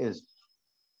disease is.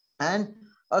 And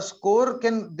a score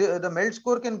can, the MELD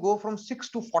score can go from 6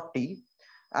 to 40.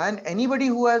 And anybody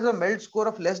who has a MELD score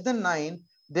of less than 9,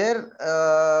 their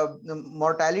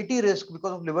mortality risk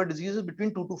because of liver disease is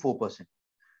between 2 to 4%.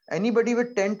 Anybody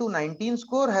with 10 to 19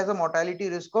 score has a mortality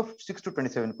risk of 6 to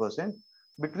 27%.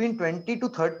 Between 20 to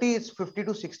 30, it's 50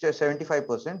 to 60 or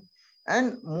 75%.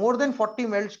 And more than 40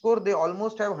 MELD score, they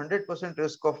almost have 100%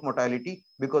 risk of mortality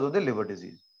because of the liver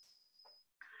disease.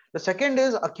 The second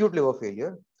is acute liver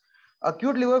failure.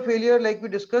 Acute liver failure, like we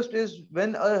discussed, is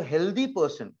when a healthy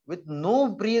person with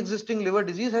no pre-existing liver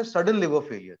disease has sudden liver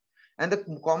failure. And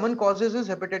the common causes is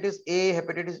hepatitis A,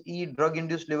 hepatitis E,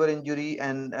 drug-induced liver injury,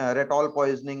 and retol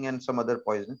poisoning and some other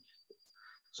poison.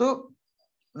 So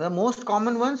the most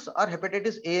common ones are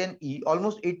hepatitis A and E.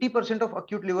 Almost 80% of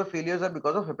acute liver failures are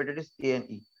because of hepatitis A and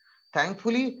E.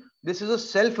 Thankfully, this is a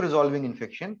self-resolving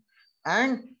infection.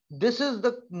 And this is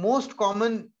the most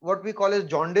common, what we call as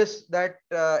jaundice, that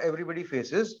everybody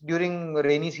faces during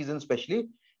rainy season, especially,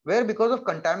 where because of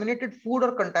contaminated food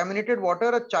or contaminated water,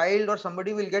 a child or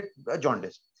somebody will get a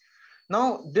jaundice.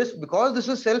 Now, because this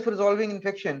is self-resolving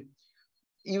infection,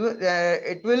 even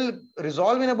it will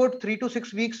resolve in about 3 to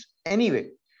 6 weeks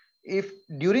anyway. If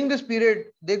during this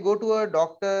period they go to a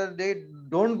doctor, they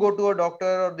don't go to a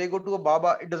doctor, or they go to a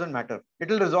baba, it doesn't matter. It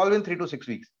will resolve in 3 to 6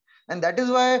 weeks. And that is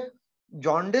why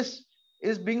jaundice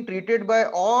is being treated by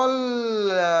all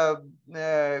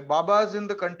babas in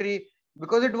the country,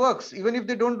 because it works. Even if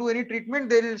they don't do any treatment,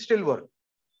 they will still work.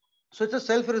 So it's a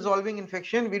self-resolving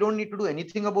infection. We don't need to do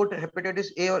anything about hepatitis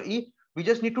A or E. We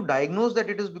just need to diagnose that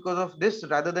it is because of this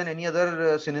rather than any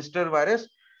other sinister virus.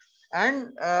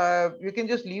 And you can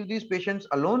just leave these patients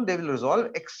alone. They will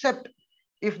resolve, except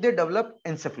if they develop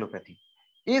encephalopathy.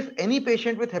 If any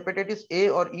patient with hepatitis A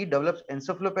or E develops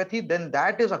encephalopathy, then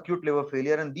that is acute liver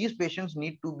failure, and these patients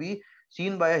need to be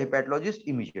seen by a hepatologist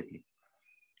immediately.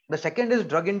 The second is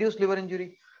drug-induced liver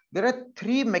injury. There are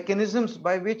three mechanisms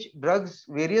by which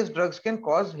various drugs can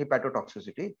cause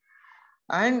hepatotoxicity.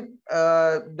 And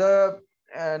the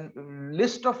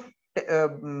list of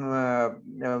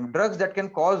drugs that can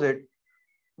cause it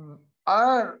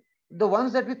are the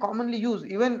ones that we commonly use.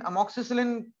 Even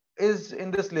amoxicillin is in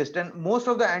this list, and most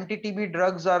of the anti-TB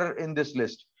drugs are in this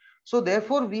list. So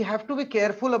therefore, we have to be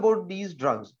careful about these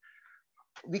drugs.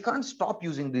 We can't stop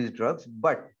using these drugs,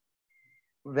 but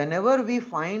whenever we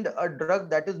find a drug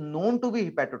that is known to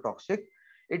be hepatotoxic,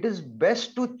 it is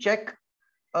best to check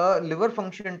a liver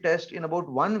function test in about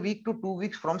 1 week to 2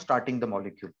 weeks from starting the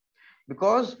molecule.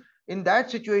 Because in that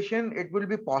situation, it will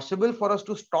be possible for us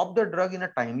to stop the drug in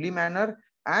a timely manner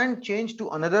and change to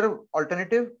another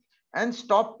alternative and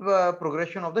stop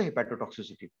progression of the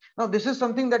hepatotoxicity. Now, this is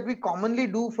something that we commonly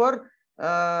do for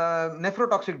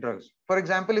nephrotoxic drugs. For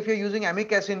example, if you're using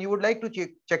amikacin, you would like to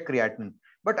check creatinine.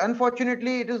 But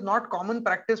unfortunately, it is not common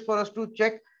practice for us to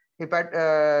check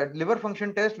liver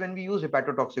function test when we use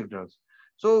hepatotoxic drugs.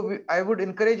 So I would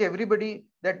encourage everybody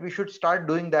that we should start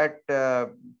doing that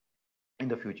in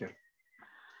the future.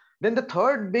 Then the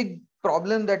third big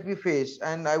problem that we face,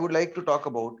 and I would like to talk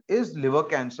about, is liver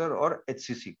cancer or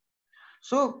HCC.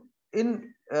 So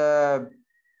in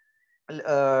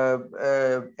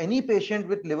any patient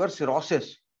with liver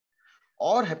cirrhosis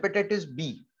or hepatitis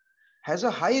B has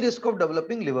a high risk of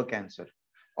developing liver cancer,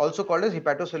 also called as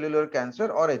hepatocellular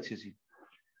cancer or HCC,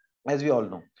 as we all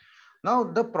know. Now,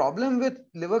 the problem with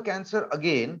liver cancer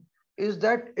again is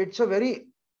that it's a very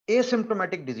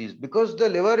asymptomatic disease, because the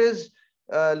liver is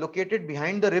located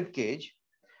behind the rib cage,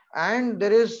 and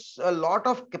there is a lot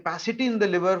of capacity in the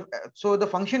liver, so the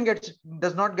function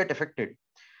does not get affected.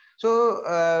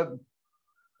 So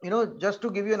just to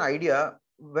give you an idea,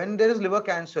 when there is liver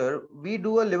cancer, we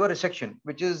do a liver resection,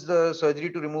 which is the surgery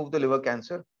to remove the liver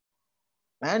cancer,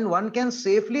 and one can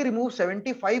safely remove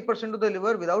 75% of the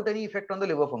liver without any effect on the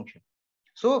liver function.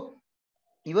 So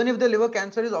even if the liver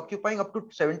cancer is occupying up to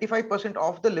 75%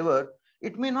 of the liver,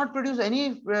 it may not produce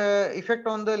any effect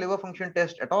on the liver function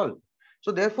test at all.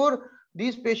 So therefore,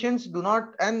 these patients do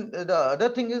not. And the other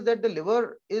thing is that the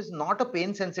liver is not a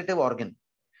pain sensitive organ.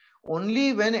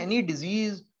 Only when any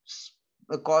disease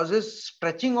causes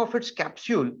stretching of its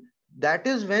capsule, that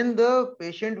is when the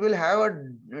patient will have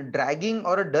a dragging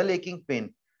or a dull aching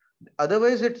pain.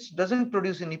 Otherwise, it doesn't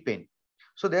produce any pain.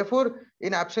 So therefore,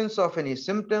 in absence of any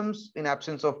symptoms, in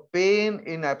absence of pain,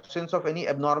 in absence of any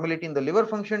abnormality in the liver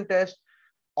function test,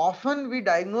 often we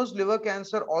diagnose liver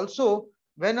cancer also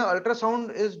when an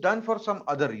ultrasound is done for some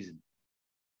other reason.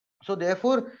 So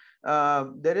therefore,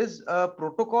 there is a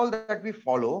protocol that we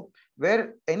follow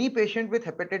where any patient with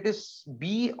hepatitis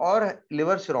B or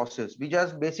liver cirrhosis, which are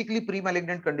basically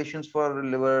pre-malignant conditions for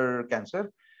liver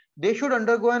cancer, they should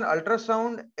undergo an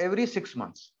ultrasound every 6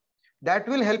 months. That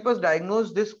will help us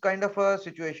diagnose this kind of a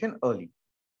situation early.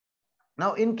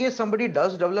 Now, in case somebody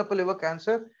does develop a liver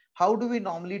cancer, how do we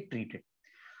normally treat it?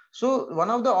 So one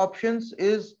of the options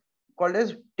is called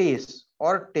as TACE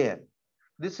or TARE.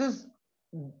 This is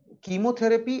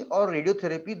chemotherapy or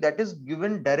radiotherapy that is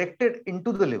given directed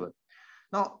into the liver.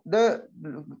 Now, the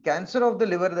cancer of the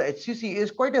liver, the HCC,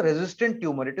 is quite a resistant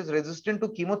tumor. It is resistant to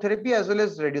chemotherapy as well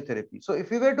as radiotherapy. So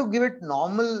if we were to give it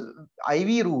normal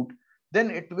IV route, then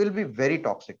it will be very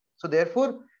toxic. So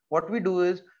therefore, what we do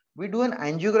is we do an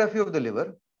angiography of the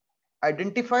liver,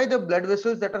 identify the blood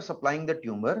vessels that are supplying the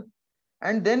tumor,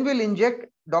 and then we'll inject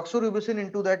doxorubicin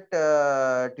into that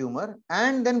tumor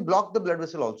and then block the blood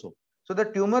vessel also. So the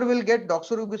tumor will get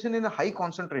doxorubicin in a high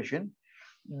concentration.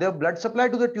 The blood supply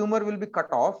to the tumor will be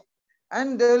cut off,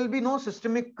 and there will be no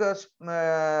systemic side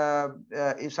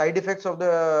effects of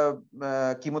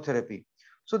the chemotherapy.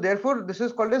 So therefore, this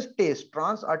is called as TACE,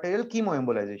 transarterial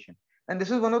chemoembolization. And this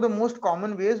is one of the most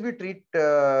common ways we treat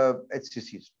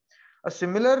HCCs. A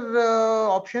similar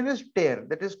option is TARE,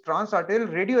 that is transarterial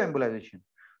radioembolization.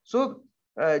 So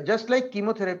just like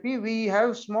chemotherapy, we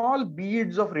have small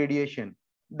beads of radiation,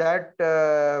 that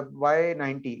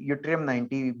Y90,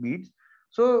 yttrium-90 beads.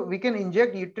 So we can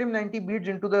inject yttrium-90 beads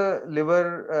into the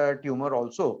liver tumor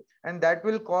also, and that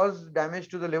will cause damage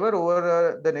to the liver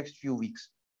over the next few weeks.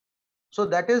 So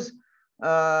that is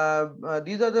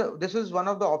this is one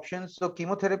of the options. So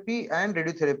chemotherapy and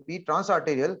radiotherapy,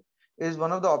 transarterial, is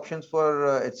one of the options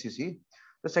for HCC.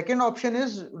 The second option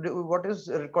is what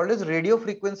is called as radio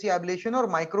frequency ablation or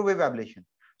microwave ablation.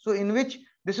 So in which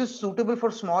this is suitable for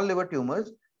small liver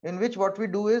tumors, in which what we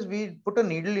do is we put a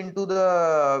needle into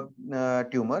the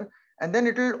tumor, and then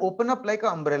it will open up like an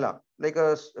umbrella, like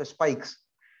a spikes,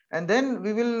 and then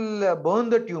we will burn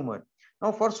the tumor.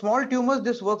 Now for small tumors,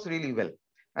 this works really well,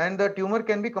 and the tumor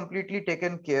can be completely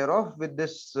taken care of with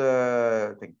this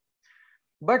thing.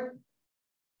 But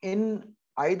in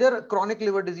either chronic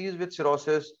liver disease with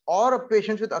cirrhosis, or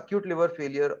patients with acute liver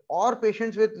failure, or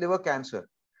patients with liver cancer,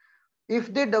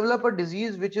 if they develop a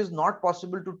disease which is not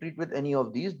possible to treat with any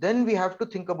of these, then we have to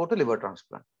think about a liver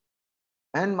transplant.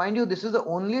 And mind you, this is the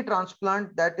only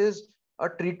transplant that is a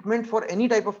treatment for any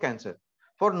type of cancer.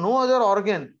 For no other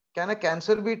organ can a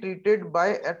cancer be treated by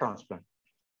a transplant.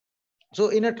 So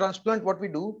in a transplant, what we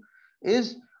do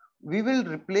is we will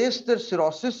replace the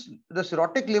cirrhosis, the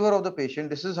cirrhotic liver of the patient.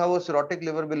 This is how a cirrhotic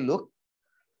liver will look,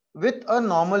 with a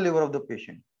normal liver of the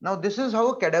patient. Now, this is how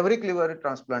a cadaveric liver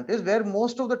transplant is, where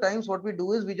most of the times what we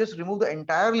do is we just remove the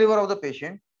entire liver of the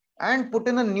patient and put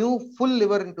in a new full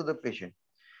liver into the patient.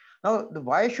 Now,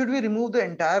 why should we remove the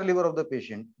entire liver of the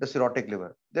patient, the cirrhotic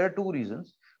liver? There are two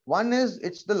reasons. One is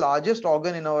it's the largest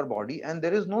organ in our body, and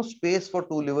there is no space for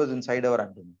two livers inside our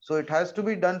abdomen. So it has to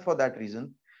be done for that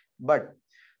reason. But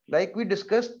like we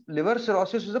discussed, liver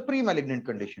cirrhosis is a pre-malignant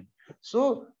condition.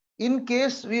 So in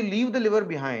case we leave the liver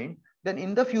behind, then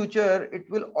in the future, it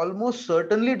will almost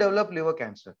certainly develop liver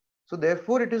cancer. So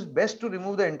therefore, it is best to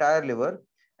remove the entire liver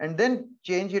and then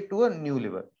change it to a new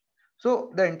liver.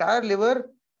 So the entire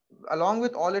liver, along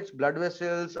with all its blood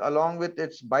vessels, along with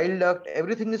its bile duct,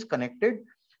 everything is connected.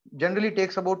 Generally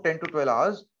takes about 10 to 12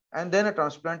 hours, and then a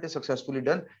transplant is successfully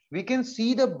done. We can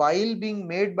see the bile being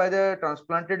made by the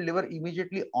transplanted liver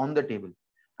immediately on the table.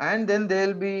 And then there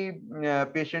will be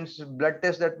patients' blood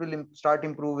tests that will start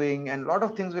improving, and a lot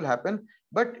of things will happen.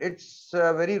 But it's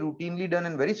very routinely done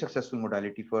and very successful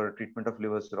modality for treatment of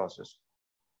liver cirrhosis.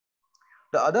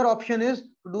 The other option is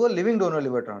to do a living donor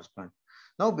liver transplant.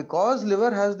 Now, because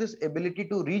liver has this ability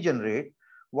to regenerate,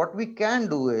 what we can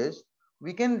do is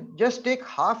we can just take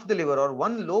half the liver or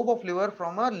one lobe of liver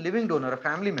from a living donor, a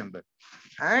family member,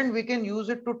 and we can use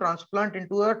it to transplant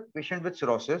into a patient with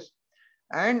cirrhosis.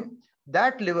 And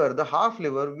that liver, the half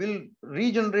liver, will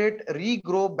regenerate,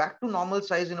 regrow back to normal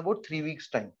size in about 3 weeks'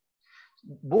 time,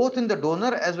 both in the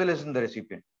donor as well as in the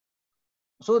recipient.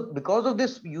 So because of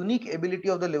this unique ability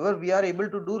of the liver, we are able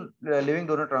to do living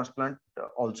donor transplant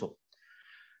also.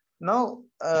 Now,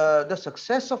 the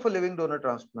success of a living donor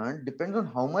transplant depends on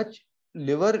how much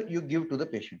liver you give to the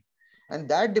patient. And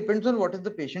that depends on what is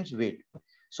the patient's weight.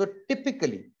 So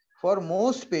typically, for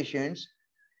most patients,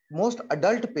 most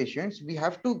adult patients, we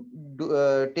have to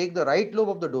take the right lobe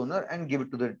of the donor and give it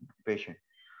to the patient.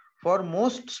 For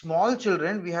most small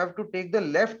children, we have to take the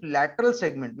left lateral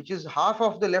segment, which is half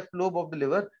of the left lobe of the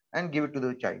liver, and give it to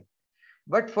the child.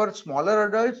 But for smaller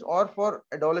adults or for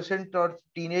adolescent or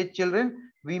teenage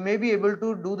children, we may be able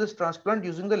to do this transplant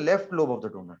using the left lobe of the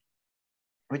donor,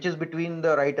 which is between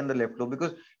the right and the left lobe,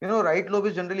 because right lobe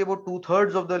is generally about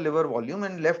 2/3 of the liver volume,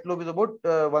 and left lobe is about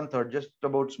 1/3, just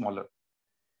about smaller.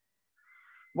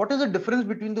 What is the difference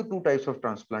between the two types of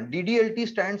transplant? DDLT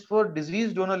stands for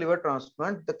disease donor liver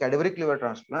transplant, the cadaveric liver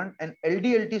transplant, and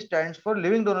LDLT stands for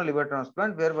living donor liver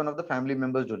transplant, where one of the family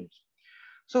members donates.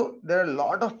 So there are a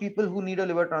lot of people who need a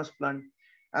liver transplant,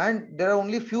 and there are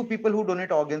only few people who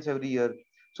donate organs every year.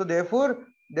 So therefore,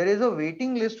 there is a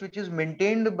waiting list which is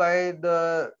maintained by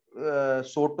the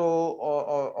SOTO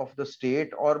of the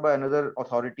state or by another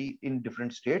authority in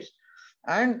different states.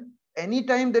 And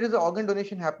anytime there is an organ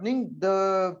donation happening,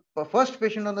 the first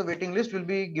patient on the waiting list will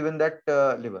be given that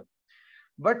liver.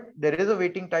 But there is a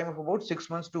waiting time of about 6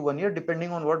 months to 1 year,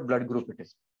 depending on what blood group it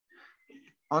is.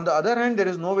 On the other hand, there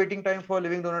is no waiting time for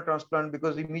living donor transplant,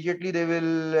 because immediately they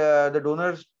will, the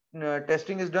donor's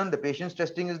testing is done, the patient's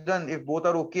testing is done. If both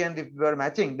are okay and if we are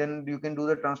matching, then you can do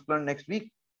the transplant next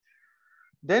week.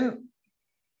 Then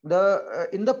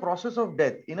in the process of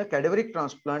death, in a cadaveric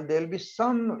transplant, there will be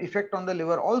some effect on the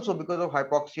liver also because of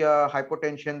hypoxia,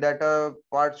 hypotension, that are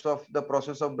parts of the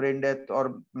process of brain death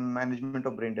or management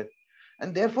of brain death.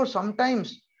 And therefore,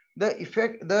 sometimes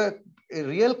the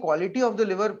real quality of the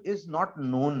liver is not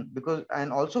known, because,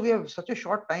 and also we have such a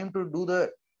short time to do the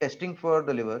testing for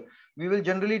the liver. We will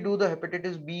generally do the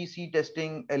hepatitis B, C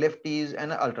testing, LFTs,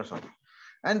 and ultrasound.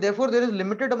 And therefore, there is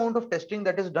limited amount of testing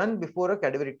that is done before a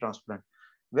cadaveric transplant.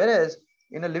 Whereas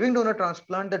in a living donor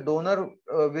transplant, the donor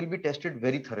will be tested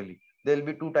very thoroughly. There will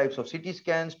be 2 types of CT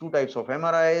scans, 2 types of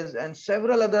MRIs, and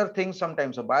several other things,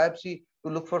 sometimes a biopsy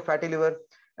to look for fatty liver.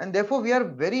 And therefore, we are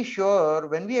very sure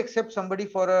when we accept somebody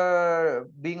for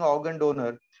being an organ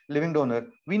donor, living donor,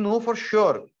 we know for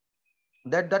sure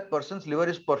that that person's liver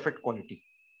is perfect quality.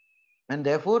 And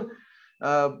therefore,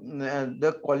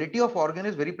 the quality of organ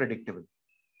is very predictable.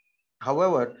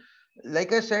 However,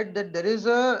 like I said, that there is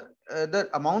the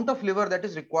amount of liver that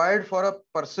is required for a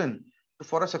person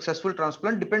for a successful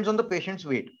transplant depends on the patient's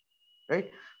weight,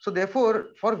 right? So therefore,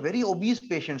 for very obese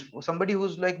patients, for somebody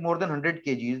who's like more than 100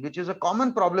 kgs, which is a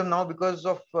common problem now because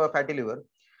of fatty liver,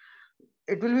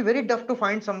 it will be very tough to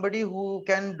find somebody who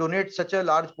can donate such a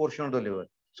large portion of the liver.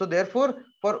 So therefore,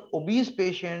 for obese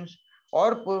patients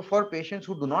or for patients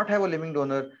who do not have a living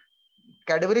donor,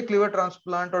 cadaveric liver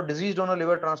transplant or disease donor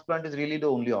liver transplant is really the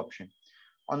only option.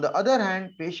 On the other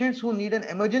hand, patients who need an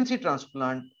emergency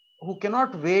transplant, who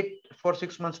cannot wait for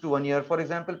 6 months to 1 year, for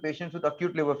example, patients with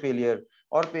acute liver failure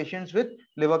or patients with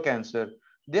liver cancer,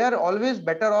 they are always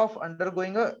better off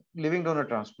undergoing a living donor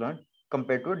transplant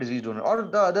compared to a disease donor. Or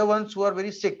the other ones who are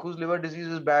very sick, whose liver disease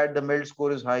is bad, the MELD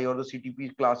score is high or the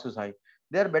CTP class is high,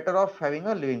 they are better off having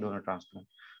a living donor transplant.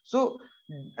 So,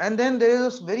 and then there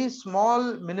is a very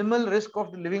small minimal risk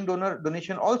of the living donor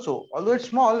donation also, although it's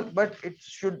small, but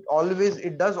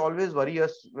it does always worry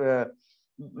us.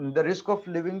 The risk of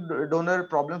living donor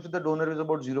problems with the donor is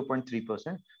about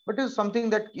 0.3%, but is something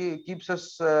that keeps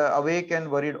us awake and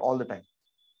worried all the time.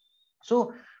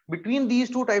 So between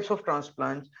these 2 types of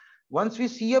transplants, once we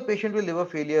see a patient with liver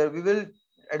failure, we will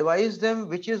advise them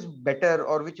which is better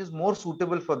or which is more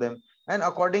suitable for them, and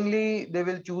accordingly they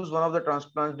will choose one of the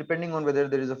transplants depending on whether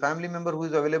there is a family member who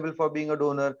is available for being a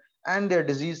donor and their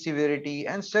disease severity,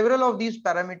 and several of these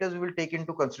parameters we will take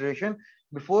into consideration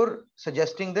before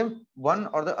suggesting them one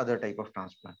or the other type of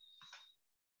transplant.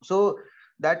 So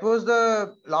that was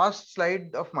the last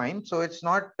slide of mine. So it's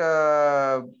not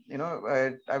I've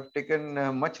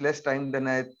taken much less time than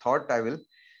I thought I will,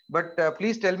 but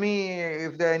please tell me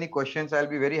if there are any questions. I'll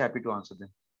be very happy to answer them.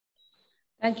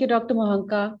 Thank you, Dr.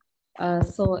 Mohanka.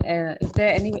 If there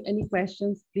are any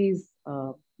questions, please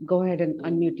go ahead and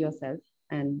unmute yourself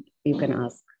and you can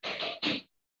ask.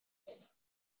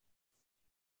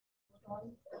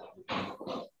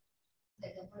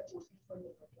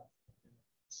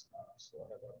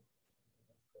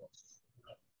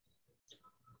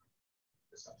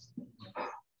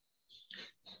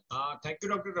 Thank you,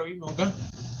 Dr. Ravi Mohanka.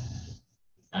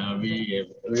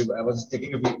 I was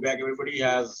taking a feedback. Everybody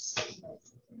has,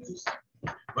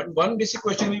 but one basic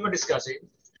question we were discussing,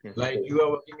 like you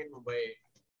are working in Mumbai,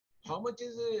 how much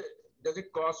does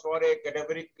it cost for a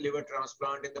cadaveric liver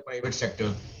transplant in the private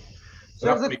sector?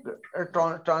 So the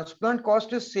transplant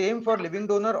cost is same for living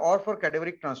donor or for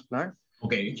cadaveric transplant.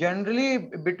 Okay.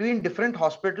 Generally, between different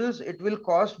hospitals, it will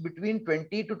cost between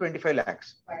 20 to 25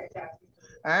 lakhs.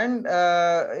 And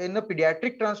in a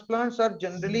pediatric transplants are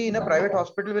generally in a private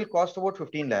hospital will cost about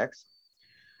 15 lakhs.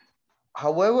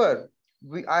 However,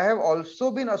 I have also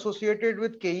been associated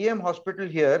with KEM hospital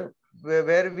here,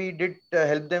 where we did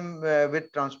help them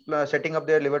with setting up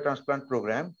their liver transplant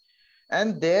program.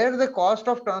 And there the cost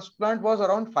of transplant was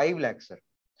around 5 lakhs, sir.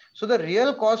 So the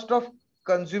real cost of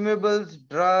consumables,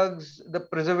 drugs, the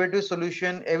preservative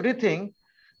solution, everything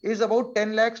is about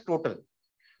 10 lakhs total.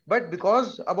 But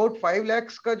because about 5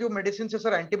 lakhs ka jo medicines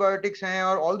are antibiotics hain,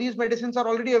 or all these medicines are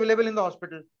already available in the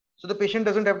hospital, so the patient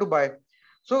doesn't have to buy.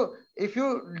 So if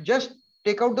you just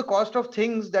take out the cost of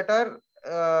things that are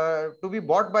to be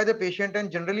bought by the patient and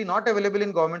generally not available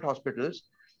in government hospitals,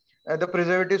 the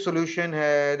preservative solution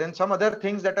hai, then some other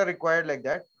things that are required like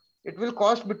that, it will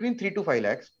cost between 3 to 5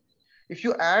 lakhs. If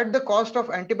you add the cost of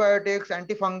antibiotics,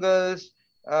 antifungals,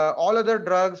 all other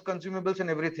drugs, consumables and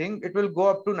everything, it will go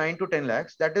up to 9 to 10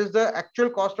 lakhs. That is the actual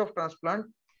cost of transplant.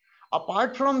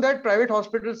 Apart from that, private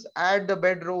hospitals add the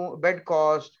bed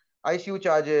cost, ICU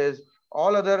charges,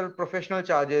 all other professional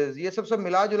charges. ये सब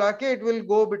मिला जुला के it will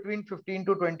go between 15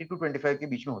 to 20 to 25 के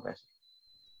बीच में होता है.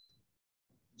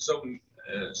 So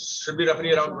should be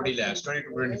roughly around 20 lakhs, 20 to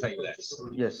 25 lakhs.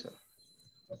 Yes, sir.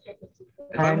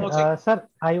 And sir,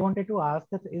 I wanted to ask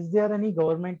that is there any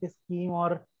government scheme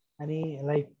or any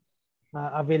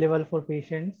available for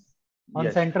patients on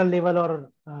Yes. central level or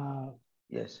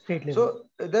Yes. state level?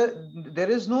 So there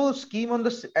is no scheme on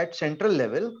at central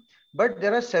level, but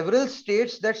there are several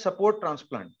states that support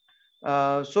transplant.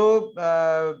 So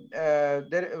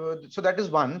that is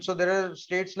one. So there are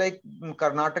states like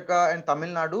Karnataka and Tamil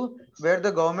Nadu where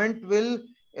the government will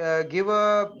give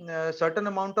a certain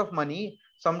amount of money,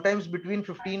 sometimes between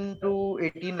 15 to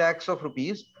 18 lakhs of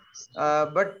rupees,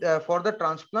 but for the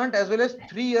transplant, as well as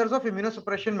 3 years of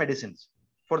immunosuppression medicines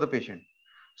for the patient.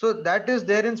 So that is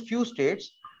there in few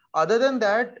states. Other than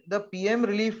that, the PM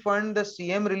Relief Fund, the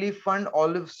CM Relief Fund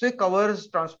also covers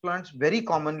transplants very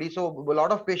commonly. So a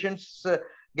lot of patients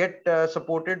get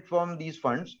supported from these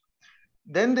funds.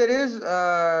 Then there is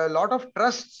a lot of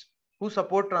trusts who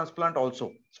support transplant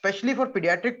also, especially for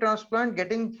pediatric transplant.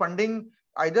 Getting funding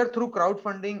either through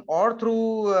crowdfunding or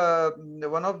through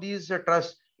one of these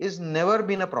trusts is never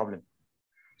been a problem.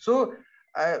 So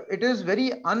it is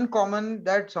very uncommon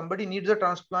that somebody needs a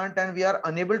transplant and we are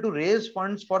unable to raise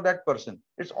funds for that person.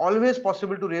 It's always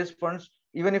possible to raise funds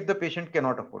even if the patient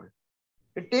cannot afford it.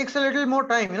 It takes a little more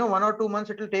time, 1 or 2 months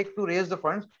it will take to raise the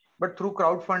funds, but through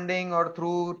crowdfunding or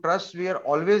through trusts, we are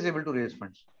always able to raise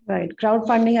funds. Right.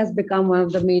 Crowdfunding has become one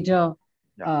of the major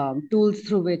tools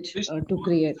through which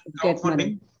to get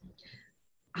money.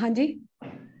 Hanji?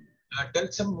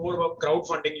 Tell some more about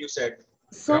crowdfunding, you said.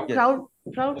 So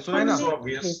crowdfunding. So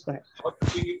obvious.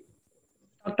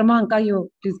 Dr. Mohanka, you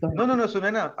please go ahead. No,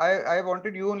 Sunena, I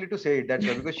wanted you only to say it, that's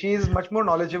why, because she is much more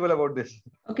knowledgeable about this.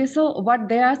 Okay, so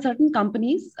there are certain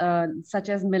companies such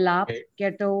as Milap,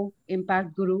 Keto,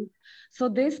 Impact Guru. So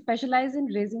they specialize in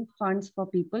raising funds for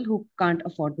people who can't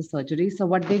afford the surgery. So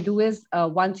what they do is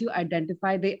once you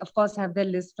identify, they of course have their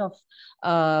list of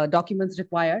documents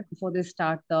required before they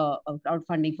start the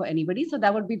crowdfunding for anybody. So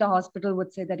that would be the hospital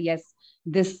would say that yes,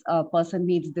 this person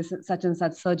needs this such and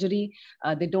such surgery.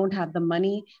 They don't have the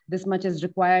money. This much is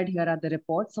required. Here are the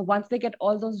reports. So once they get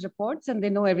all those reports and they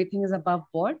know everything is above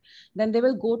board, then they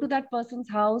will go to that person's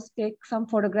house, take some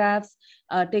photographs,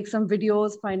 take some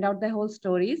videos, find out their whole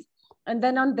stories. And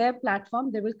then on their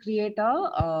platform, they will create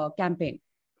a campaign,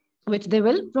 which they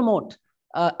will promote.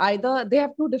 Either they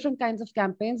have two different kinds of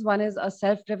campaigns. One is a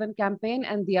self-driven campaign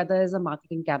and the other is a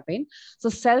marketing campaign. So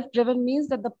self-driven means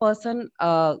that the person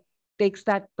takes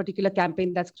that particular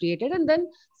campaign that's created and then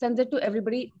sends it to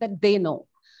everybody that they know.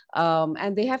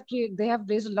 And they have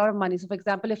raised a lot of money. So for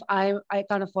example, if I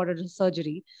can't afford a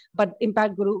surgery, but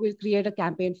Impact Guru will create a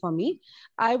campaign for me,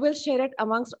 I will share it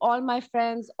amongst all my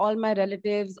friends, all my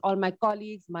relatives, all my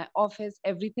colleagues, my office,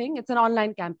 everything. It's an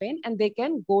online campaign and they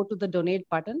can go to the donate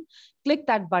button, click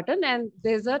that button and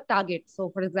there's a target. So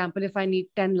for example, if I need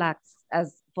 10 lakhs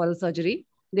as for the surgery,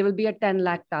 there will be a 10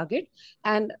 lakh target.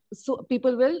 And so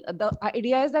the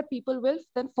idea is that people will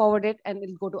then forward it and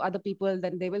it'll go to other people,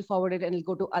 then they will forward it and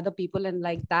it'll go to other people. And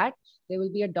like that, there will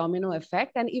be a domino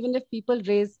effect. And even if people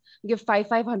give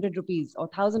 500 rupees or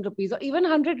 1,000 rupees or even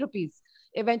 100 rupees,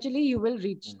 eventually you will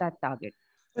reach that target.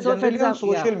 So generally on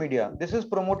social media, this is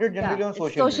promoted generally on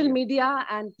social media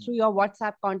and through your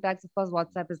WhatsApp contacts. Of course,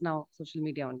 WhatsApp is now social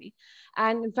media only.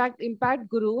 And in fact, Impact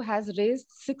Guru has raised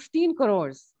 16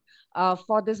 crores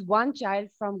for this one child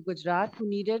from Gujarat who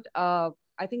needed,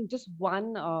 I think, just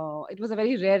one. It was a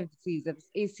very rare disease. It's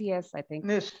ACS, I think.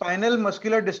 Spinal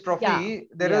muscular dystrophy.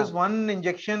 There is one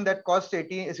injection that cost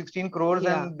 16 crores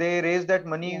and they raised that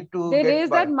money to They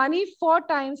raised that money 4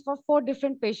 times for 4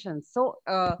 different patients. So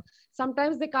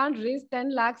sometimes they can't raise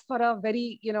 10 lakhs for a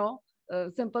very,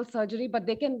 simple surgery, but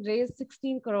they can raise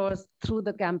 16 crores through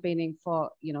the campaigning for,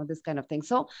 this kind of thing.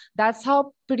 So that's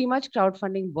how pretty much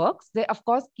crowdfunding works. They, of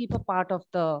course, keep a part of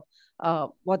the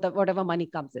whatever money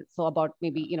comes in. So about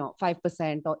maybe,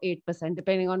 5% or 8%,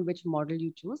 depending on which model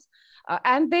you choose.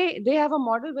 And they have a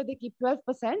model where they keep 12%,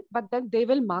 but then they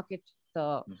will market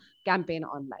the campaign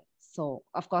online. So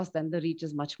of course, then the reach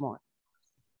is much more.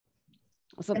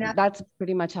 So that's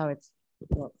pretty much how it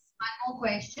works. One more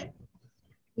question.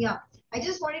 Yeah, I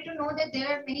just wanted to know that there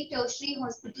are many tertiary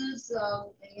hospitals,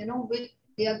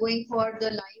 they are going for the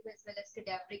live as well as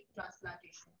cadaveric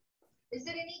transplantation. Is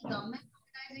there any government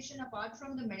organization apart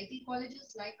from the medical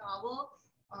colleges like our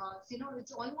So,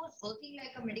 it's almost working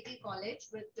like a medical college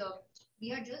with,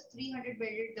 we are just 300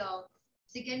 bedded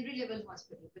secondary level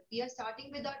hospital. But we are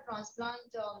starting with our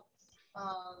transplant,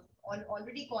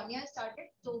 already cornea started.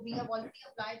 So we have already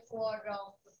applied for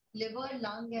liver,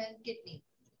 lung and kidney.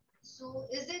 So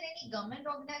is there any government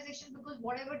organization, because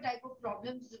whatever type of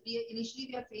problems initially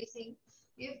we are facing,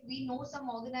 if we know some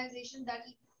organization that,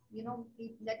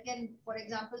 that can, for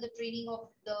example, the training of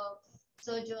the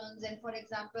surgeons and for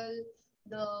example,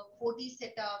 the 40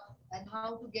 setup and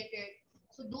how to get it.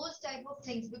 So those type of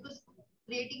things, because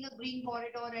creating a green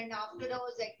corridor and after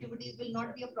those activities will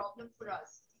not be a problem for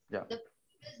us. Yeah.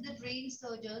 The trained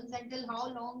surgeons, until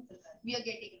how long we are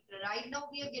getting it. Right now,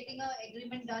 we are getting an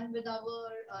agreement done with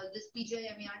our this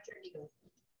PGIMER Chandigarh.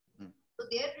 So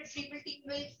their retrieval team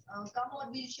will come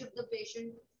or we'll ship the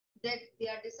patient, that they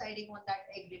are deciding on that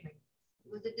agreement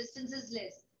because the distance is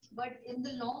less. But in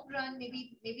the long run,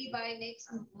 maybe by next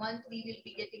month we will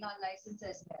be getting our license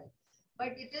as well. But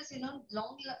it is in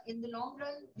the long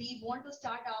run we want to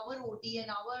start our OT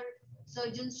and our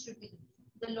surgeons should be.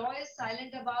 The law is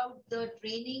silent about the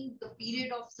training, the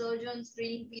period of surgeons,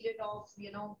 training period of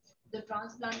the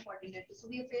transplant coordinator. So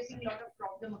we are facing a lot of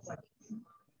problem about it.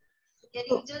 So can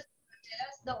you just tell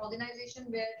us the organization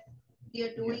where we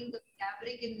are doing the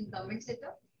fabric in government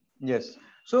setup? Yes.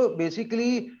 So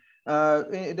basically,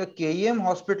 the KEM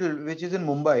hospital, which is in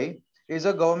Mumbai, is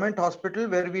a government hospital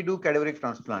where we do cadaveric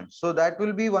transplants. So that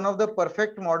will be one of the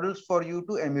perfect models for you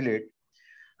to emulate.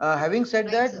 Having said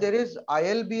that, there is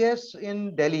ILBS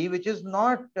in Delhi, which is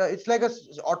not, it's like a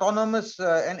autonomous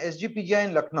and SGPGI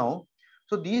in Lucknow.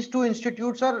 So these two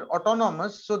institutes are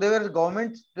autonomous. So they were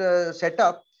government set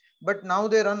up, but now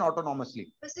they run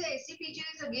autonomously. But say SGPGI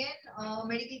is again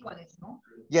medical college, no?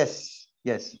 Yes,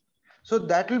 yes. So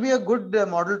that will be a good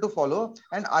model to follow.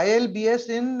 And ILBS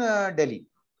in Delhi,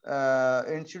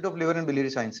 Institute of Liver and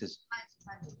Biliary Sciences.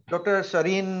 Dr.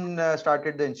 Sareen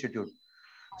started the institute.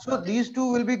 So these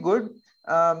two will be good.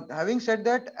 Having said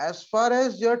that, as far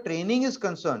as your training is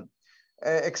concerned,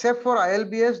 except for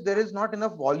ILBS, there is not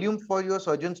enough volume for your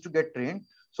surgeons to get trained.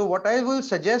 So what I will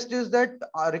suggest is that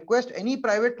request any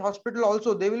private hospital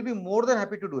also, they will be more than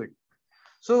happy to do it.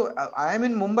 So I am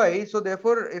in Mumbai. So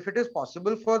therefore, if it is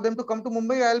possible for them to come to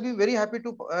Mumbai, I'll be very happy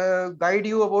to guide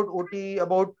you about OT,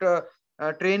 about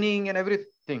training and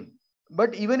everything.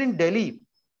 But even in Delhi,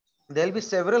 there'll be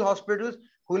several hospitals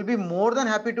who will be more than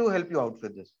happy to help you out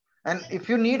with this. And if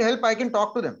you need help, I can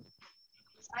talk to them.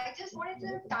 I just wanted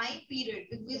the time period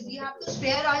because we have to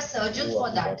spare our surgeons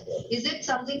for that. Is it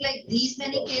something like these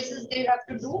many cases they have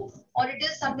to do, or it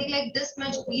is something like this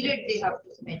much period they have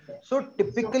to spend? So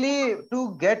typically,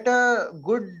 to get a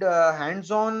good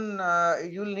hands-on,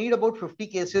 you'll need about 50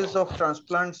 cases of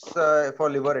transplants for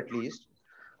liver at least.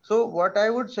 So what I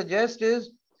would suggest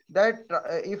is that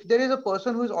if there is a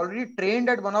person who is already trained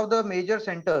at one of the major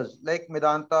centers like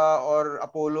Medanta or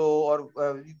Apollo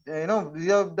or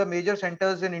these are the major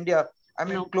centers in India. I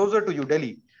mean, closer to you,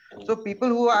 Delhi. So people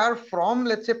who are from,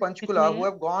 let's say, Panchkula, who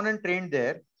have gone and trained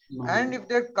there, and if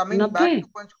they're coming back to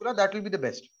Panchkula, that will be the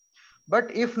best. But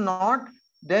if not,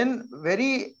 then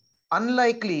very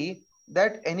unlikely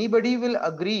that anybody will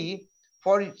agree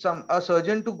for a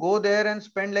surgeon to go there and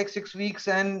spend like 6 weeks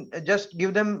and just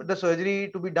give them the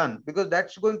surgery to be done, because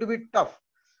that's going to be tough.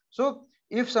 So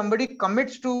if somebody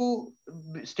commits to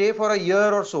stay for a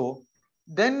year or so,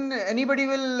 then anybody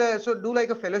will so do like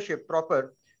a fellowship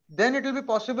proper, then it will be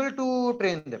possible to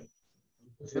train them.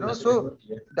 So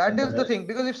that is the thing,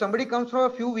 because if somebody comes for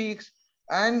a few weeks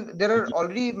and there are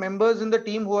already members in the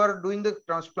team who are doing the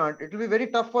transplant, it will be very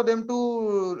tough for them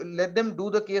to let them do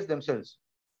the case themselves.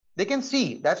 They can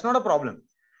see, that's not a problem.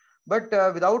 But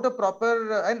without a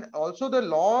proper, and also the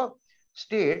law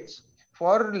states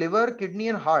for liver, kidney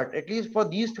and heart, at least for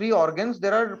these three organs,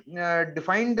 there are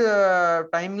defined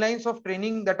timelines of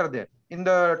training that are there in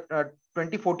the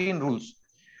 2014 rules.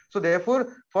 So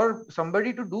therefore, for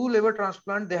somebody to do liver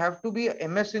transplant, they have to be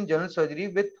MS in general surgery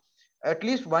with at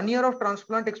least 1 year of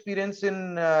transplant experience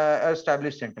in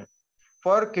established center.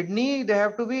 For kidney, they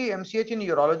have to be MCH in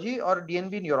urology or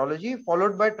DNB in urology,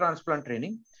 followed by transplant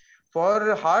training.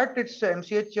 For heart, it's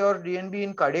MCH or DNB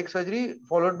in cardiac surgery,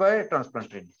 followed by transplant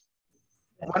training.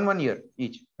 One year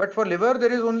each. But for liver,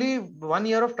 there is only 1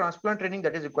 year of transplant training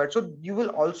that is required. So you will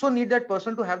also need that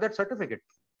person to have that certificate.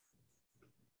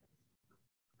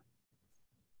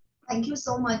 Thank you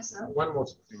so much, sir. One more.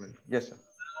 Yes, sir.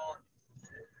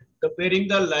 Comparing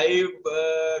the live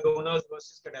donors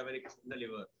versus cadaveric in the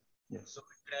liver. Yes. So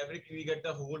in cadaveric, we get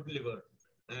the whole liver.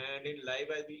 And in live,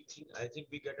 I think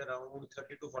we get around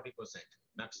 30 to 40%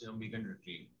 maximum we can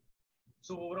retrieve.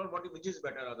 So overall, which is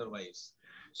better otherwise?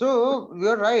 So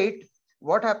you're right.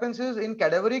 What happens is in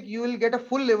cadaveric, you will get a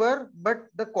full liver, but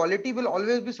the quality will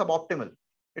always be suboptimal.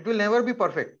 It will never be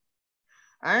perfect.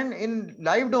 And in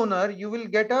live donor, you will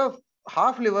get a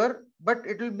half liver, but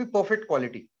it will be perfect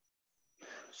quality.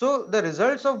 So the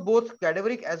results of both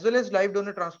cadaveric as well as live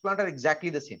donor transplant are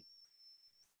exactly the same.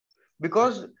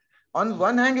 Because on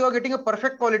one hand, you are getting a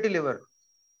perfect quality liver.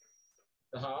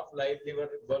 The half live liver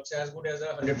works as good as a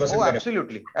 100%. Oh,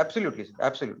 absolutely, absolutely,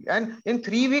 absolutely. And in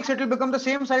 3 weeks, it will become the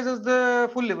same size as the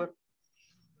full liver.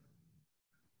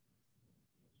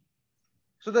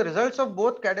 So the results of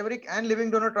both cadaveric and living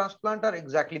donor transplant are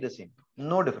exactly the same.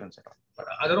 No difference at all. But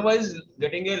otherwise,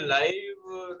 getting a live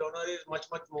donor is much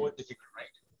more difficult,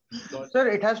 right? Because sir,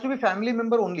 it has to be family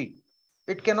member only.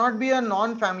 It cannot be a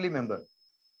non-family member.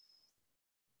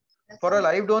 For a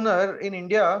live donor in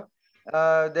India,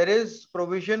 there is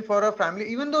provision for a family,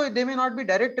 even though they may not be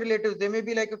direct relatives, they may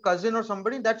be like a cousin or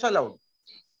somebody, that's allowed.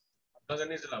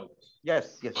 Cousin is allowed.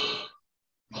 Yes, yes.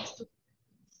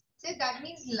 So that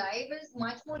means live is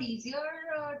much more easier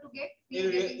to get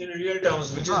in real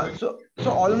terms, which is so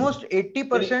almost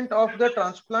 80% of the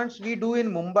transplants we do in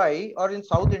Mumbai or in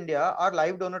South India are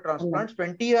live donor transplants.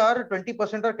 20%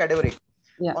 are cadaveric.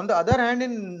 Yeah. On the other hand,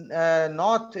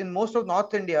 in most of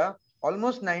North India,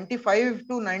 almost 95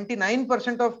 to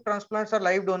 99% of transplants are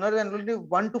live donors, and only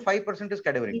 1 to 5% is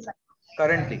cadaveric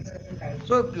currently.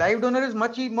 So live donor is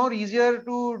much more easier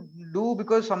to do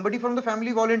because somebody from the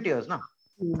family volunteers now.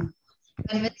 Dr.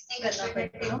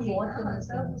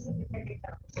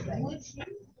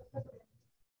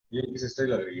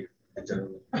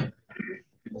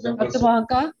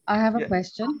 Mohanka, I have a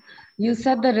question. You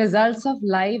said the results of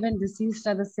live and deceased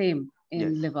are the same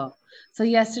in liver. So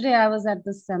yesterday I was at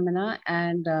this seminar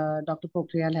and Dr.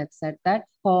 Pokhriyal had said that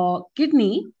for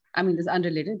kidney, I mean, this is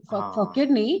unrelated, for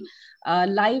kidney,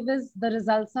 live is the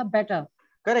results are better.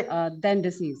 Correct. Than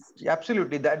deceased.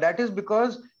 Absolutely. That is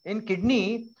because in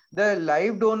kidney, the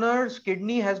live donor's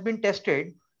kidney has been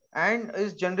tested and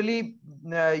is generally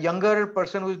younger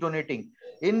person who is donating.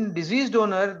 In deceased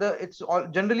donor,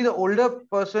 generally the older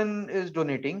person is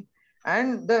donating,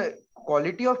 and the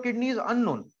quality of kidney is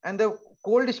unknown, and the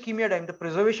cold ischemia time, the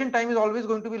preservation time is always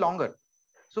going to be longer.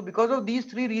 So because of these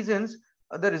three reasons,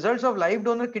 the results of live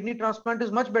donor kidney transplant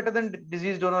is much better than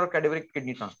deceased donor or cadaveric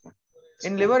kidney transplant.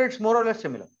 In liver, it's more or less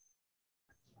similar.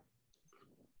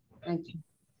 Thank you.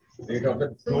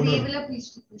 So we will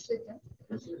appreciate it.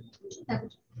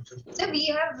 So we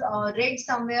have read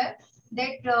somewhere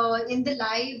that in the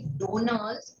live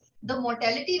donors, the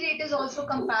mortality rate is also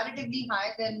comparatively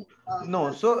higher than.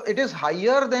 No, so it is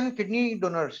higher than kidney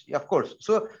donors, of course.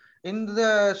 So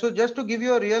just to give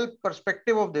you a real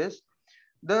perspective of this,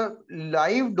 the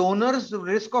live donors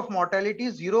risk of mortality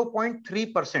is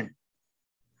 0.3%.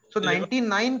 So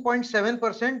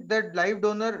 99.7% that live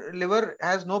donor liver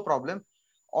has no problem.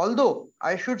 Although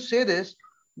I should say this,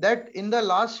 that in the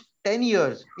last 10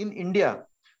 years in India,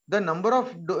 the number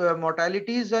of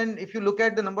mortalities, and if you look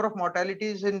at the number of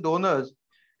mortalities in donors,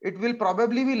 it will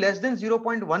probably be less than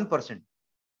 0.1%.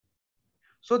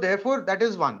 So therefore, that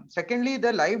is one. Secondly,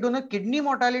 the live donor kidney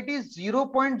mortality is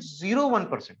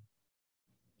 0.01%.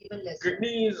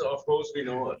 Kidney is, of course, we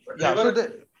know. Yeah, so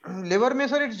the liver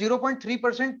measure it's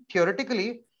 0.3%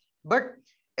 theoretically, but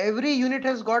every unit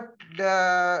has got,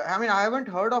 I mean, I haven't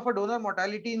heard of a donor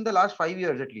mortality in the last 5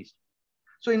 years at least.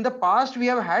 So in the past, we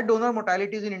have had donor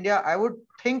mortalities in India. I would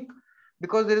think,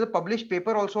 because there is a published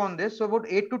paper also on this, so about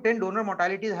 8 to 10 donor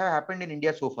mortalities have happened in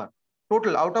India so far.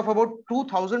 Total, out of about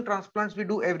 2,000 transplants we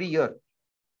do every year.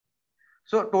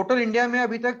 So total India mein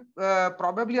abhi tak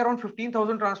probably around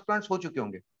 15,000 transplants ho chuke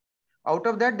honge. Out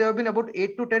of that, there have been about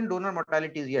 8 to 10 donor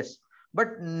mortalities, yes,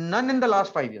 but none in the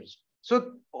last 5 years.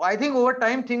 So I think over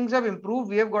time things have improved.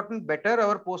 We have gotten better.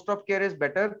 Our post-op care is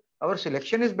better. Our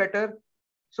selection is better.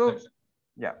 So,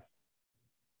 yeah.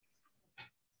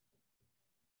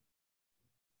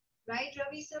 Right,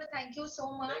 Ravi sir. Thank you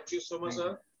so much. Thank you so much,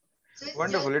 sir. So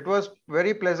wonderful. It was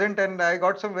very pleasant, and I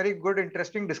got some very good,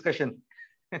 interesting discussion.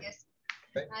 Yes.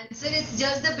 And sir, it's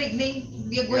just the beginning.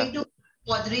 We are going to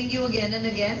bothering you again and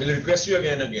again. We'll request you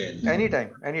again and again.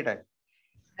 Anytime, anytime.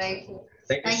 Right.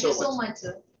 Thank you so much,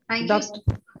 sir. Thank you so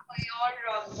much for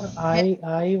your.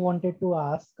 I wanted to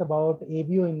ask about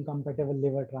ABO incompatible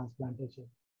liver transplantation.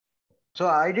 So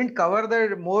I didn't cover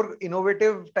the more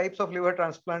innovative types of liver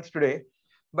transplants today,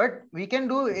 but we can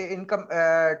do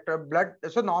blood.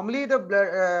 So normally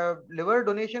the liver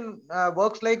donation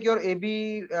works like your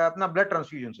AB blood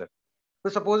transfusion, sir. So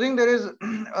supposing there is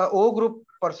a O group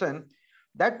person,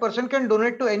 that person can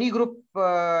donate to any group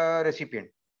recipient.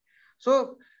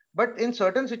 So But in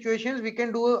certain situations, we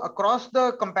can do across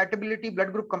the compatibility,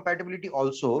 blood group compatibility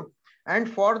also. And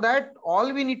for that,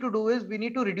 all we need to do is we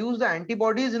need to reduce the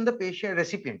antibodies in the patient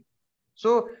recipient.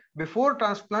 So before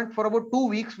transplant, for about 2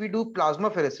 weeks, we do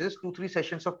plasmapheresis, 2-3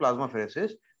 sessions of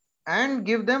plasmapheresis, and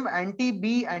give them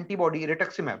anti-B antibody,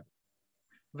 rituximab.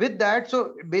 With that,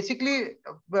 so basically,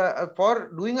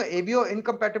 for doing a ABO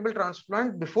incompatible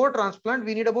transplant, before transplant,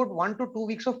 we need about 1 to 2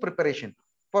 weeks of preparation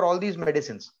for all these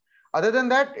medicines. Other than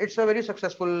that, it's a very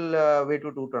successful way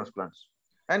to do transplants.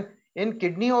 And in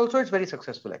kidney also, it's very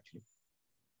successful actually.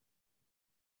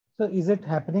 So is it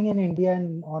happening in India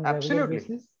and on regular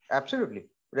basis? Absolutely,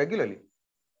 regularly.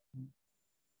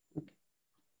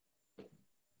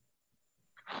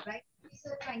 Right,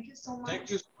 sir. Thank you so much. Thank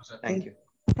you so much, sir. Thank you.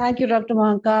 Thank you, Dr.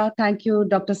 Mohanka. Thank you,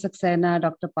 Dr. Saxena,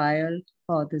 Dr. Payal,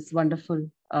 for this wonderful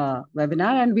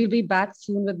webinar. And we'll be back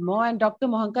soon with more. And Dr.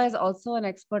 Mohanka is also an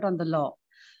expert on the law.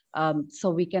 So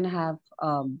we can have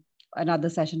another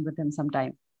session with him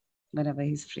sometime, whenever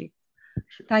he's free.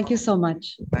 Thank you so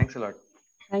much. Thanks a lot.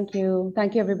 Thank you.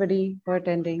 Thank you, everybody, for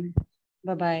attending.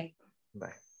 Bye-bye.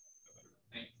 Bye.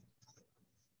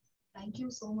 Thank you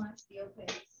so much, dear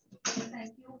friends.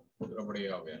 Thank you.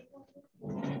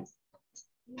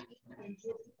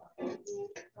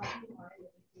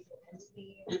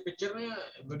 ये picture में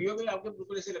video में आपके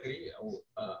बिल्कुल ऐसे लग रही है वो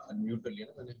अनम्यूट कर लिया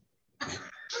ना मैंने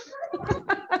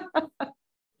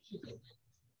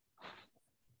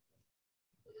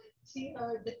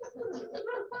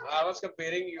I was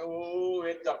comparing you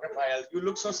with Dr. Payal. You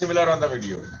look so similar on the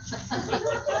video.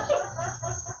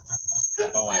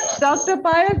 Oh my God. Dr.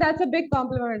 Payal, that's a big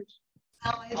compliment.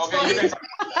 Okay,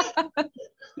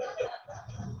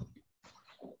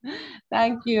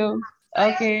 Thank you.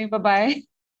 Okay, bye-bye.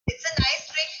 It's a nice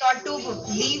trick not to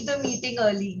leave the meeting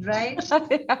early, right?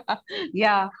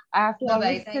 Yeah, I have to Bye-bye.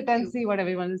 always Thank sit and you. see what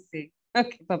everyone is saying.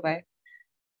 Okay, bye-bye.